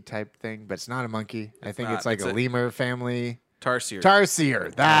monkey type thing, but it's not a monkey. I think not. it's like It's a a- lemur family. tarsier.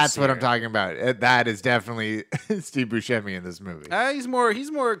 Tarsier. That's what I'm Tarsier. talking about. That is definitely Steve Buscemi in this movie. He's more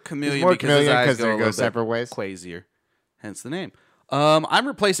chameleon He's more because chameleon his eyes 'cause go they a go little separate bit ways. Quasier, hence the name. I'm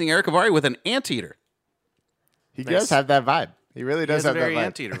replacing Eric Avari with an anteater. He Nice. does have that vibe. He really He does has a have very that vibe.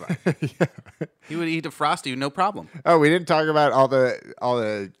 anteater vibe. He would eat a Frosty, no problem. Oh, we didn't talk about all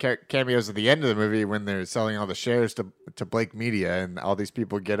the cameos at the end of the movie when they're selling all the shares to Blake Media, and all these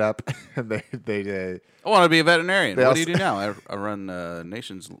people get up and they I want to be a veterinarian. They What do you also- do now? I run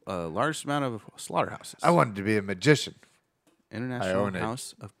nation's largest amount of slaughterhouses. I wanted to be a magician. I International own it.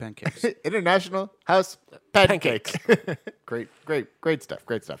 House of Pancakes. International House Pancakes. great stuff.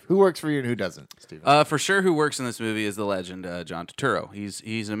 Great stuff. Who works for you and who doesn't, Steven? For sure, who works in this movie is the legend John Turturro.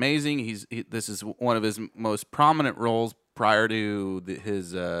 He's amazing. This is one of his most prominent roles prior to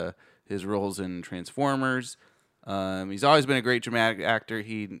his his roles in Transformers. He's always been a great dramatic actor.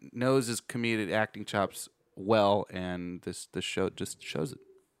 He knows his comedic acting chops well, and this show just shows it.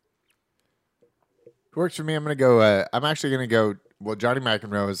 Works for me. I'm gonna go. I'm actually gonna go. Well, Johnny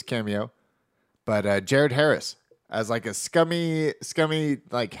McEnroe is a cameo, but Jared Harris as like a scummy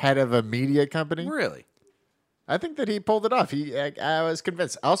like head of a media company. Really? I think that he pulled it off. I was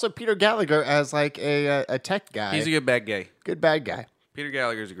convinced. Also, Peter Gallagher as like a tech guy. He's a good bad guy. good bad guy. Peter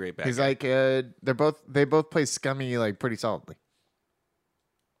Gallagher's a great bad He's guy. like they both play scummy like pretty solidly.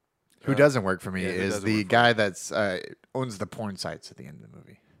 Who doesn't work for me who is doesn't the work for guy that's owns the porn sites at the end of the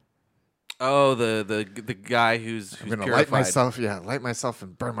movie. Oh, the guy who's I'm gonna purified. light myself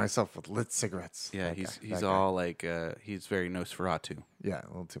and burn myself with lit cigarettes. Yeah, That he's guy. all like he's very Nosferatu. Yeah, a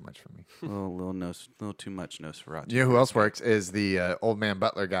little too much for me. little too much Nosferatu. You know who else works is the old man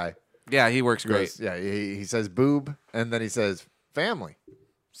butler guy. Yeah, he works great. Yeah, he says boob and then he says family,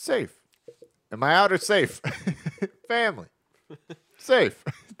 safe. Am I out or safe? Family, safe.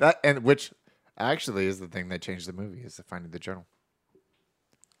 That and which actually is the thing that changed the movie is the finding the journal.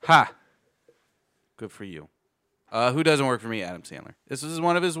 Ha! Good for you. Who doesn't work for me? Adam Sandler. This is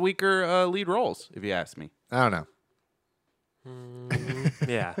one of his weaker lead roles, if you ask me. I don't know.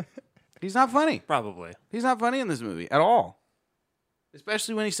 Yeah, He's not funny. probably. He's not funny in this movie at all.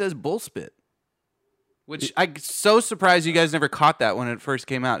 Especially when he says bullspit. Which I'm so surprised you guys never caught that when it first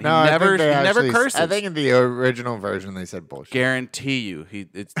came out. He No, never I think they curses. I think in the original version they said bullshit. Guarantee you,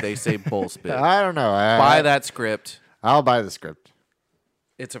 they say bullspit. I don't know. Buy that script. I'll buy the script.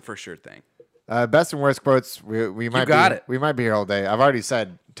 It's a for sure thing. Best and worst quotes. We might got be, it. We might be here all day. I've already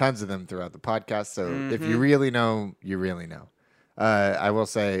said tons of them throughout the podcast. So if you really know, you really know. I will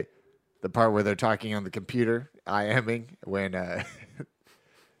say the part where they're talking on the computer, IMing when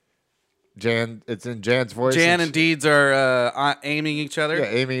Jan. It's in Jan's voice. Jan she- and Deeds are aiming each other. yeah,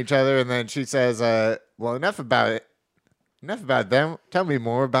 aiming each other, and then she says, "Well, enough about it. Enough about them. Tell me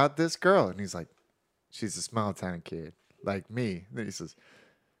more about this girl." And he's like, "She's a small town kid like me." And then he says,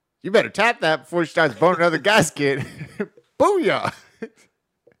 "You better tap that before she starts boning other guys, kid." Booyah!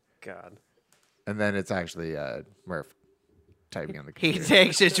 God. And then it's actually Murph typing on the He computer.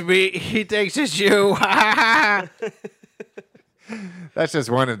 takes it to me. He takes it to you. That's just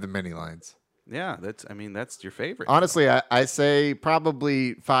one of the many lines. Yeah, that's your favorite. Honestly, I say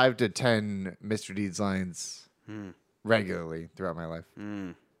probably 5 to 10 Mr. Deeds lines regularly throughout my life.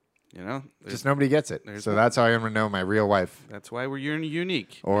 You know, Just nobody gets it. So that's how I'm going to know my real wife. that's why we're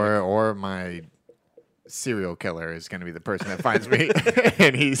unique. Or my serial killer is going to be the person that finds me,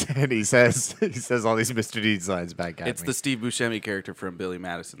 and he says all these Mr. Deeds lines back at It's me. the Steve Buscemi character from Billy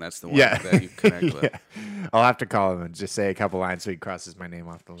Madison. That's the one Yeah. that you connect with. Yeah. I'll have to call him and just say a couple lines so he crosses my name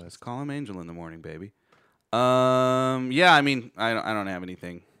off the list. Call him Angel in the morning, baby. Yeah, I mean, I don't have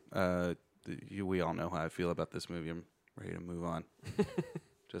anything. We all know how I feel about this movie. I'm ready to move on.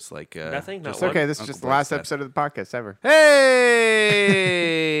 Just like Nothing? Not It's one? okay. This is Uncle just the Blake's last death. episode of the podcast ever.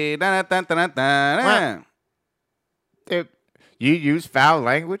 Hey! Da-da-da-da-da-da. Dude, you use foul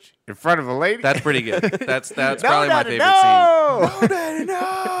language in front of a lady? That's pretty good. That's No, probably my Daddy, favorite scene. no! No, Daddy,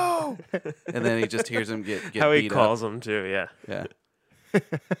 no! And then he just hears him get How he beat calls him too. Yeah. up.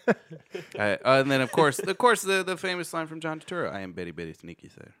 Yeah. And then of course the famous line from John Turturro: "I am Betty Betty Sneaky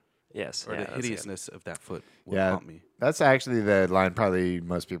Sir." Yes. Or yeah, the that's good. hideousness of that foot will Yeah, haunt me. that's actually the line probably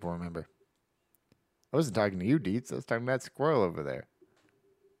most people remember. I wasn't talking to you, Deets. I was talking to that squirrel over there.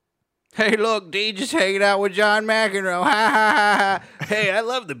 Hey, look, D just hanging out with John McEnroe. Ha ha ha! Hey, I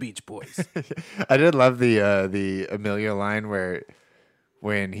love the Beach Boys. I did love the Emilio line where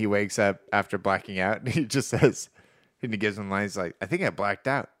when he wakes up after blacking out, he just says, and he gives him lines like, "I think I blacked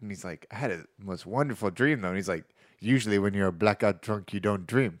out," and he's like, "I had a most wonderful dream though," and he's like, "Usually when you're a blackout drunk, you don't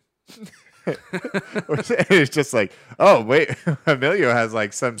dream." It's just like, oh wait, Emilio has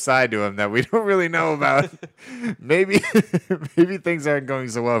like some side to him that we don't really know about. maybe things aren't going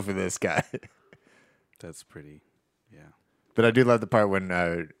so well for this guy. That's pretty. Yeah. But I do love the part when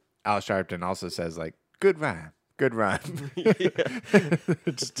Al Sharpton also says like, "Good rhyme."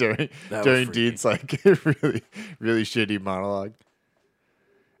 Just during freaky. Dean's like really shitty monologue.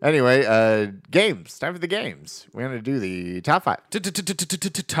 Anyway, games. Time for the games. We're gonna do the top 5,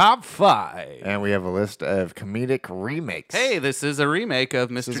 Top 5. and we have a list of comedic remakes. Hey, this is a remake of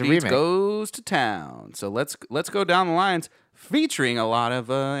Mr. is a Deeds remake. Goes to Town. So let's go down the lines, featuring a lot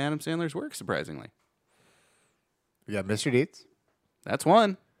of Adam Sandler's work. Surprisingly, we got Mr. Deeds, that's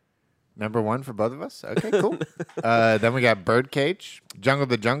one. number 1 for both of us. Okay, cool. Then we got Birdcage, Jungle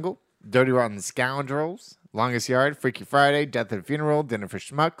the Jungle, Dirty Rotten Scoundrels, Longest Yard, Freaky Friday, Death at a Funeral, Dinner for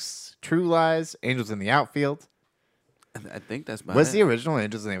Schmucks, True Lies, Angels in the Outfield. I think that's about Was it. the original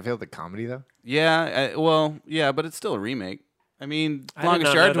Angels in the Outfield the comedy though? Yeah, yeah, but it's still a remake. I mean, I did Longest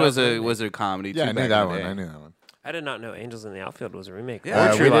not know Yard that was a remake. was a comedy. Yeah, too, I back knew that in the one. day. I knew that one. I did not know Angels in the Outfield was a remake.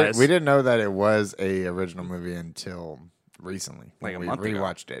 Yeah. Or True Lies. We didn't know that it was a original movie until recently. Like when a month we ago.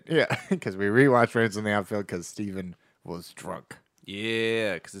 rewatched it. Yeah, because we rewatched Angels in the Outfield because Steven was drunk.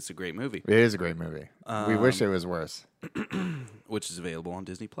 Yeah, because it's a great movie, It is a great movie. We wish it was worse. which is available on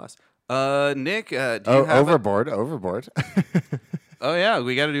Disney Plus. Nick, do you have Overboard. Oh yeah,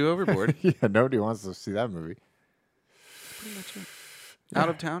 we got to do Overboard. Yeah, nobody wants to see that movie. Out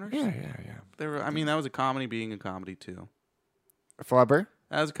of Towners. Yeah. I mean, that was a comedy, being a comedy too. Flubber.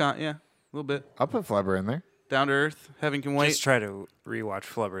 That was a little bit I'll put Flubber in there. down to earth. Heaven can wait. Just try to rewatch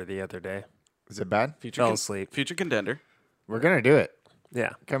Flubber the other day. Is it bad? Fell asleep. Future contender. We're gonna do it.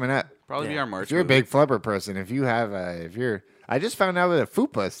 Yeah. Coming up. Probably be Yeah. our March. If you're a movie. big Flubber person, if you're, I just found out what a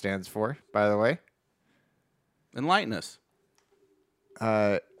FUPA stands for. By the way, Enlighten us.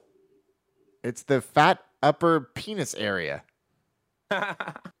 it's the fat upper penis area.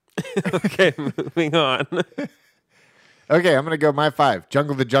 Okay, moving on. Okay, I'm gonna go my 5.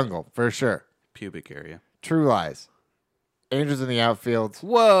 Jungle the Jungle for sure. Pubic area. True Lies. Angels in the Outfield.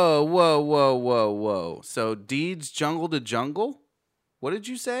 Whoa. So Deeds Jungle to Jungle? What did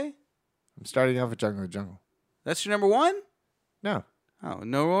you say? I'm starting off with Jungle the Jungle. That's your number one? No. Oh,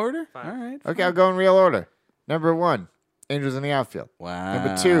 no order? All right. Okay, I'll go in real order. Number 1, Angels in the Outfield. Wow.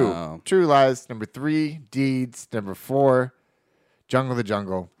 Number 2, True Lies. Number 3, Deeds. Number 4, Jungle the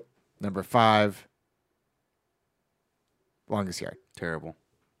Jungle. Number 5, Longest Yard. Terrible.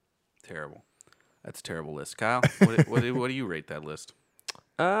 That's a terrible list. Kyle, what do you rate that list?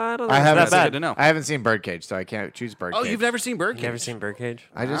 I don't know. I It's haven't that That's good bad. to know. I haven't seen Birdcage, so I can't choose Birdcage. Oh, you've never seen Birdcage? Never seen Birdcage?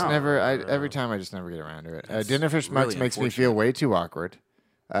 I just Wow. never. Every time I just never get around to it. That's Dinner for Schmucks really makes me feel way too awkward.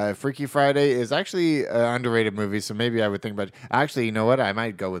 Freaky Friday is actually an underrated movie, so maybe I would think about it. Actually, you know what? I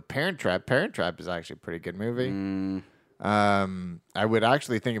might go with Parent Trap. Parent Trap is actually a pretty good movie. I would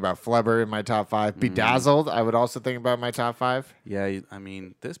actually think about Flubber in my top 5. Bedazzled, I would also think about my top 5. Yeah, I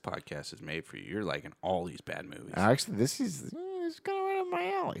mean, this podcast is made for you. You're liking all these bad movies. Actually, this is it's kind of right up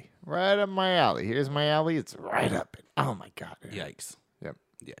my alley. Right up my alley. Here's my alley. It's right up it. Oh my god. Yikes. Yep.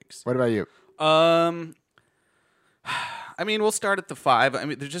 Yikes. What about you? I mean, we'll start at the 5. I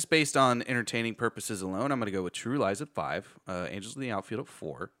mean, they're just based on entertaining purposes alone. I'm going to go with True Lies at 5. Angels in the Outfield at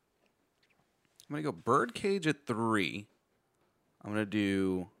 4. I'm going to go Birdcage at 3. I'm going to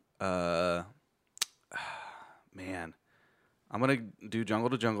do, man, I'm going to do Jungle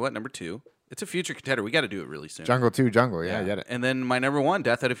to Jungle at number 2. It's a future contender. We got to do it really soon. Jungle 2, Jungle. Yeah, I get it. And then my number 1,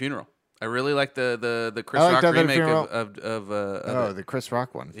 Death at a Funeral. I really like the Chris I like Rock Death at a remake Funeral. of Oh, it. the Chris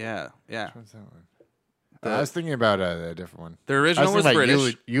Rock one. Yeah. What's that one? I was thinking about a different one. The I original was thinking about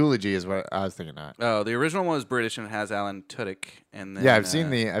British. Eulogy is what I was thinking. Not. Oh, the original one was British and it has Alan Tudyk. And then, Yeah, I've seen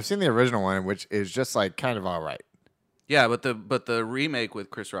the original one, which is just like kind of all right. Yeah, but the remake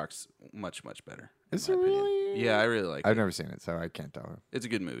with Chris Rock's much better. in Is my it opinion. really? Yeah, I really like I've it. never seen it, so I can't tell. It's a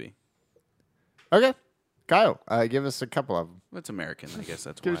good movie. Okay, Kyle, give us a couple of them. It's American, I guess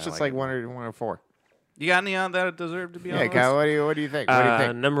that's Give why us I just like like it. one or 4. You got any on that deserve to be on Yeah, the Kyle, list? what do you think? What do you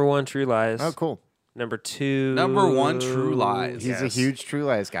think? Number 1, True Lies. Oh, cool. Number 2. Number 1, True Lies. He's a Yes. huge True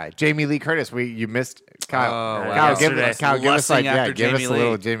Lies guy. Jamie Lee Curtis. You missed Kyle. Oh, wow. Kyle, give Yesterday. us Kyle, give us Lusting like after give us Jamie a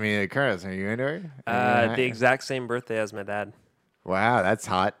little Lee. Jamie Lee Curtis. Are you into her? The exact same birthday as my dad. Wow, that's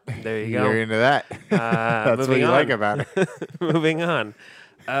hot. There you go. You're into that. That's what moving you like on. about it. Moving on.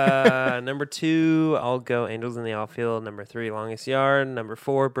 Number 2, I'll go Angels in the Outfield. Number 3, Longest Yard. Number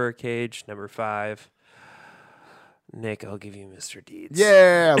 4, Birdcage. Number 5, Nick, I'll give you Mr. Deeds.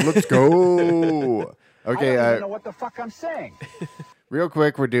 Yeah, let's go. Okay, I don't even know what the fuck I'm saying. real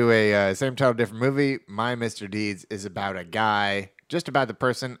quick, we'll do a same title, different movie. My Mr. Deeds is about a guy, just about the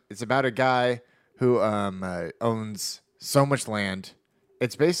person. It's about a guy who owns so much land.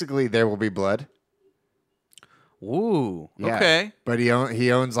 It's basically There Will Be Blood. Ooh, Yeah. okay. But he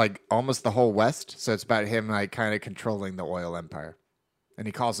owns like almost the whole West, so it's about him like kind of controlling the oil empire. And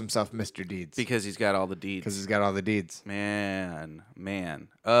he calls himself Mr. Deeds Because he's got all the deeds. because he's got all the deeds. Man.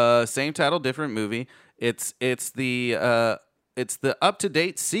 Same title, different movie. It's the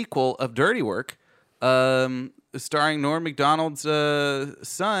up-to-date sequel of Dirty Work, starring Norm Macdonald's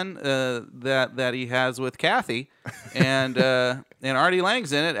son that he has with Kathy, and Artie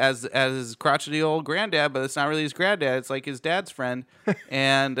Lang's in it as his crotchety old granddad, but it's not really his granddad. It's like his dad's friend,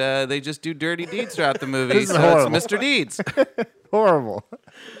 and they just do dirty deeds throughout the movie. This is So horrible. it's Mr. Deeds. Horrible.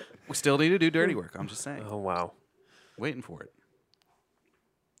 We still need to do Dirty Work. I'm just saying. Oh, wow. Waiting for it.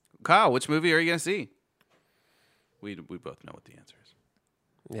 Kyle, which movie are you going to see? We both know what the answer is.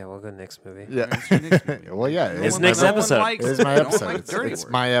 Yeah, we'll go Nick's movie. Yeah. Nick's movie. Well, yeah. It's one- Nick's no one episode. likes- It is my no one episode. likes Dirty It's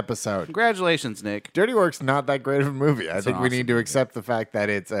Work. my episode. Congratulations, Nick. Dirty Work's not that great of a movie. I think we awesome need to accept the fact that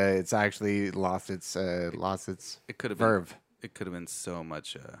it's actually lost its It could have verve. been. It could have been so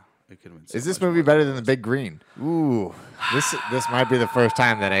much. It could have been. So Is this much movie more better than The Big Green? Ooh, this might be the first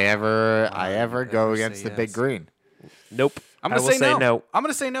time that I ever go ever against say The Big yes. Green. Nope. I'm I gonna will say, no. I'm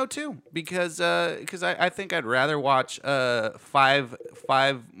gonna say no too because I think I'd rather watch 5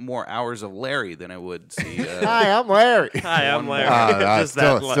 more hours of Larry than I would see. Hi, I'm Larry. Hi, I'm Larry. Just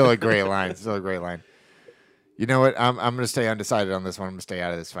still, that still a great line. Still a great line. You know what? I'm going to stay undecided on this one. I'm going to stay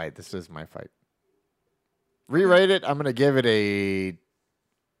out of this fight. This is my fight. Re-rate it. I'm going to give it a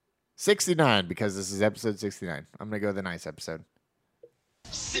 69 because this is episode 69. I'm going to go the nice episode.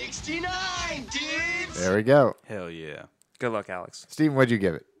 69, dudes! There we go. Hell yeah. Good luck, Alex. Steven, what'd you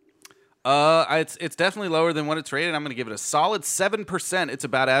give it? It's definitely lower than what it's rated. I'm gonna give it a solid 7%. It's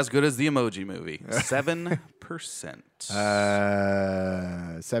about as good as the Emoji Movie. 7%.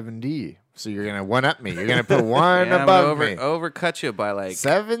 7D. So you're going to one-up me. You're going to put one Yeah, I'm above gonna me. overcut you by like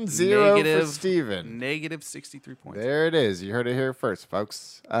 7-0 for Steven. negative 63 points. There it is. You heard it here first,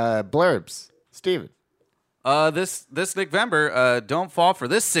 folks. Blurbs. Steven. This November, don't fall for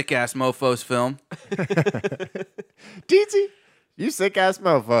this sick ass mofo's film. DT, you sick ass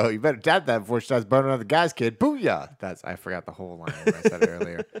mofo. You better tap that before she starts boning another guy's kid. Booyah. I forgot the whole line when I said it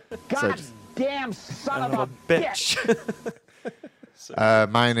earlier. So just- Damn son Of a bitch.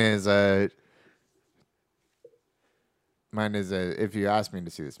 mine is if you ask me to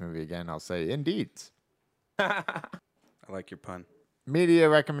see this movie again, I'll say indeed. I like your pun. Media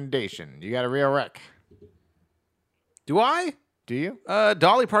recommendation. You got a real rec. Do I? Do you?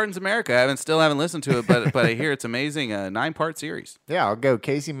 Dolly Parton's America. I still haven't listened to it, but I hear it's amazing. 9-part series. Yeah, I'll go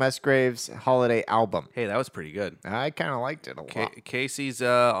Casey Musgrave's holiday album. Hey, that was pretty good. I kind of liked it a lot. Casey's Casey is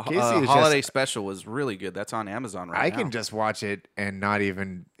holiday just- special was really good. That's on Amazon right I now. can just watch it and not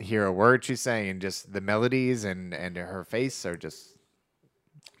even hear a word she's saying. Just the melodies and her face are just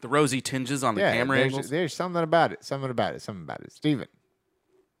the rosy tinges on the camera there's, angles. there's something about it. Something about it. Steven,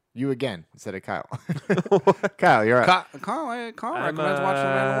 you again instead of Kyle. Kyle, you're up. Kyle recommends watching The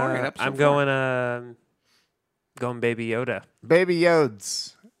Mandalorian. Episode I'm 4. going Baby Yoda. Baby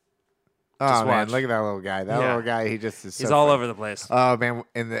Yodes. Oh Just man, watch. look at that little guy. That Yeah. little guy, he just is. He's so all funny. over the place. Oh man,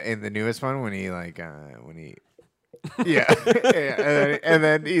 in the newest one when he yeah, yeah, and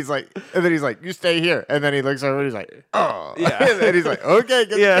then he's like, you stay here, and then he looks over and he's like, oh, Yeah. and then he's like, okay,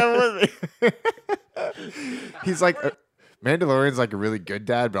 get Yeah. come with me. He's like, Mandalorian's like a really good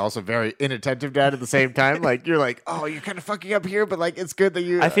dad, but also very inattentive dad at the same time. Like you're like, oh, you're kind of fucking up here, but like it's good that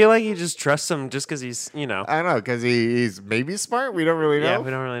you. I feel like he just trusts him just because he's, I don't know, because he's maybe smart. We don't really know. Yeah, we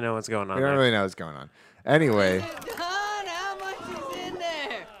don't really know what's going on. We don't there. really know what's going on. Anyway, How much is in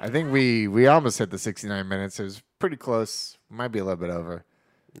there? I think we almost hit the 69 minutes. It was pretty close. Might be a little bit over.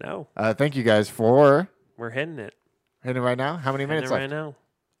 No, Thank you guys for we're hitting it. hitting it right now. How many Hitting minutes it left? right now.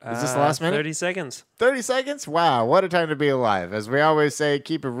 Is this the last minute? 30 seconds. 30 seconds? Wow, what a time to be alive. As we always say,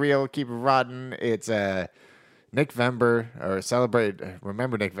 keep it real, keep it rotten. It's Nick Vember, or celebrate,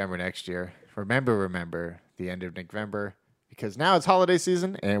 remember Nick Vember next year. Remember the end of Nick Vember. Because now it's holiday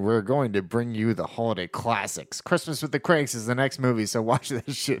season, and we're going to bring you the holiday classics. Christmas with the Cranks is the next movie, so watch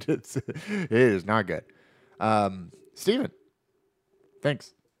that shit. It is not good. Steven,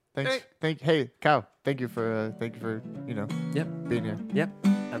 thanks. Hey, Kyle, thank you for Yep. being here. Yep.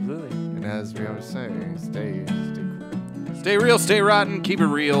 Absolutely. And as we always say, stay cool. Stay real, stay rotten. Keep it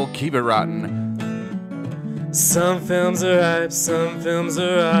real, keep it rotten. Some films are ripe, some films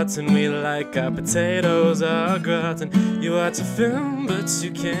are rotten. We like our potatoes, our gratin. You watch a film, but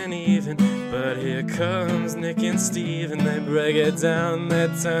you can't even. But here comes Nick and Steve, and they break it down, they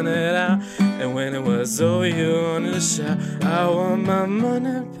turn it out. And when it was over, you wanted to shout, I want my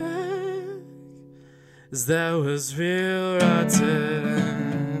money back. 'Cause that was real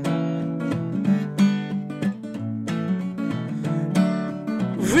rotten.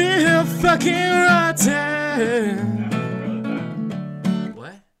 Real fucking rotten.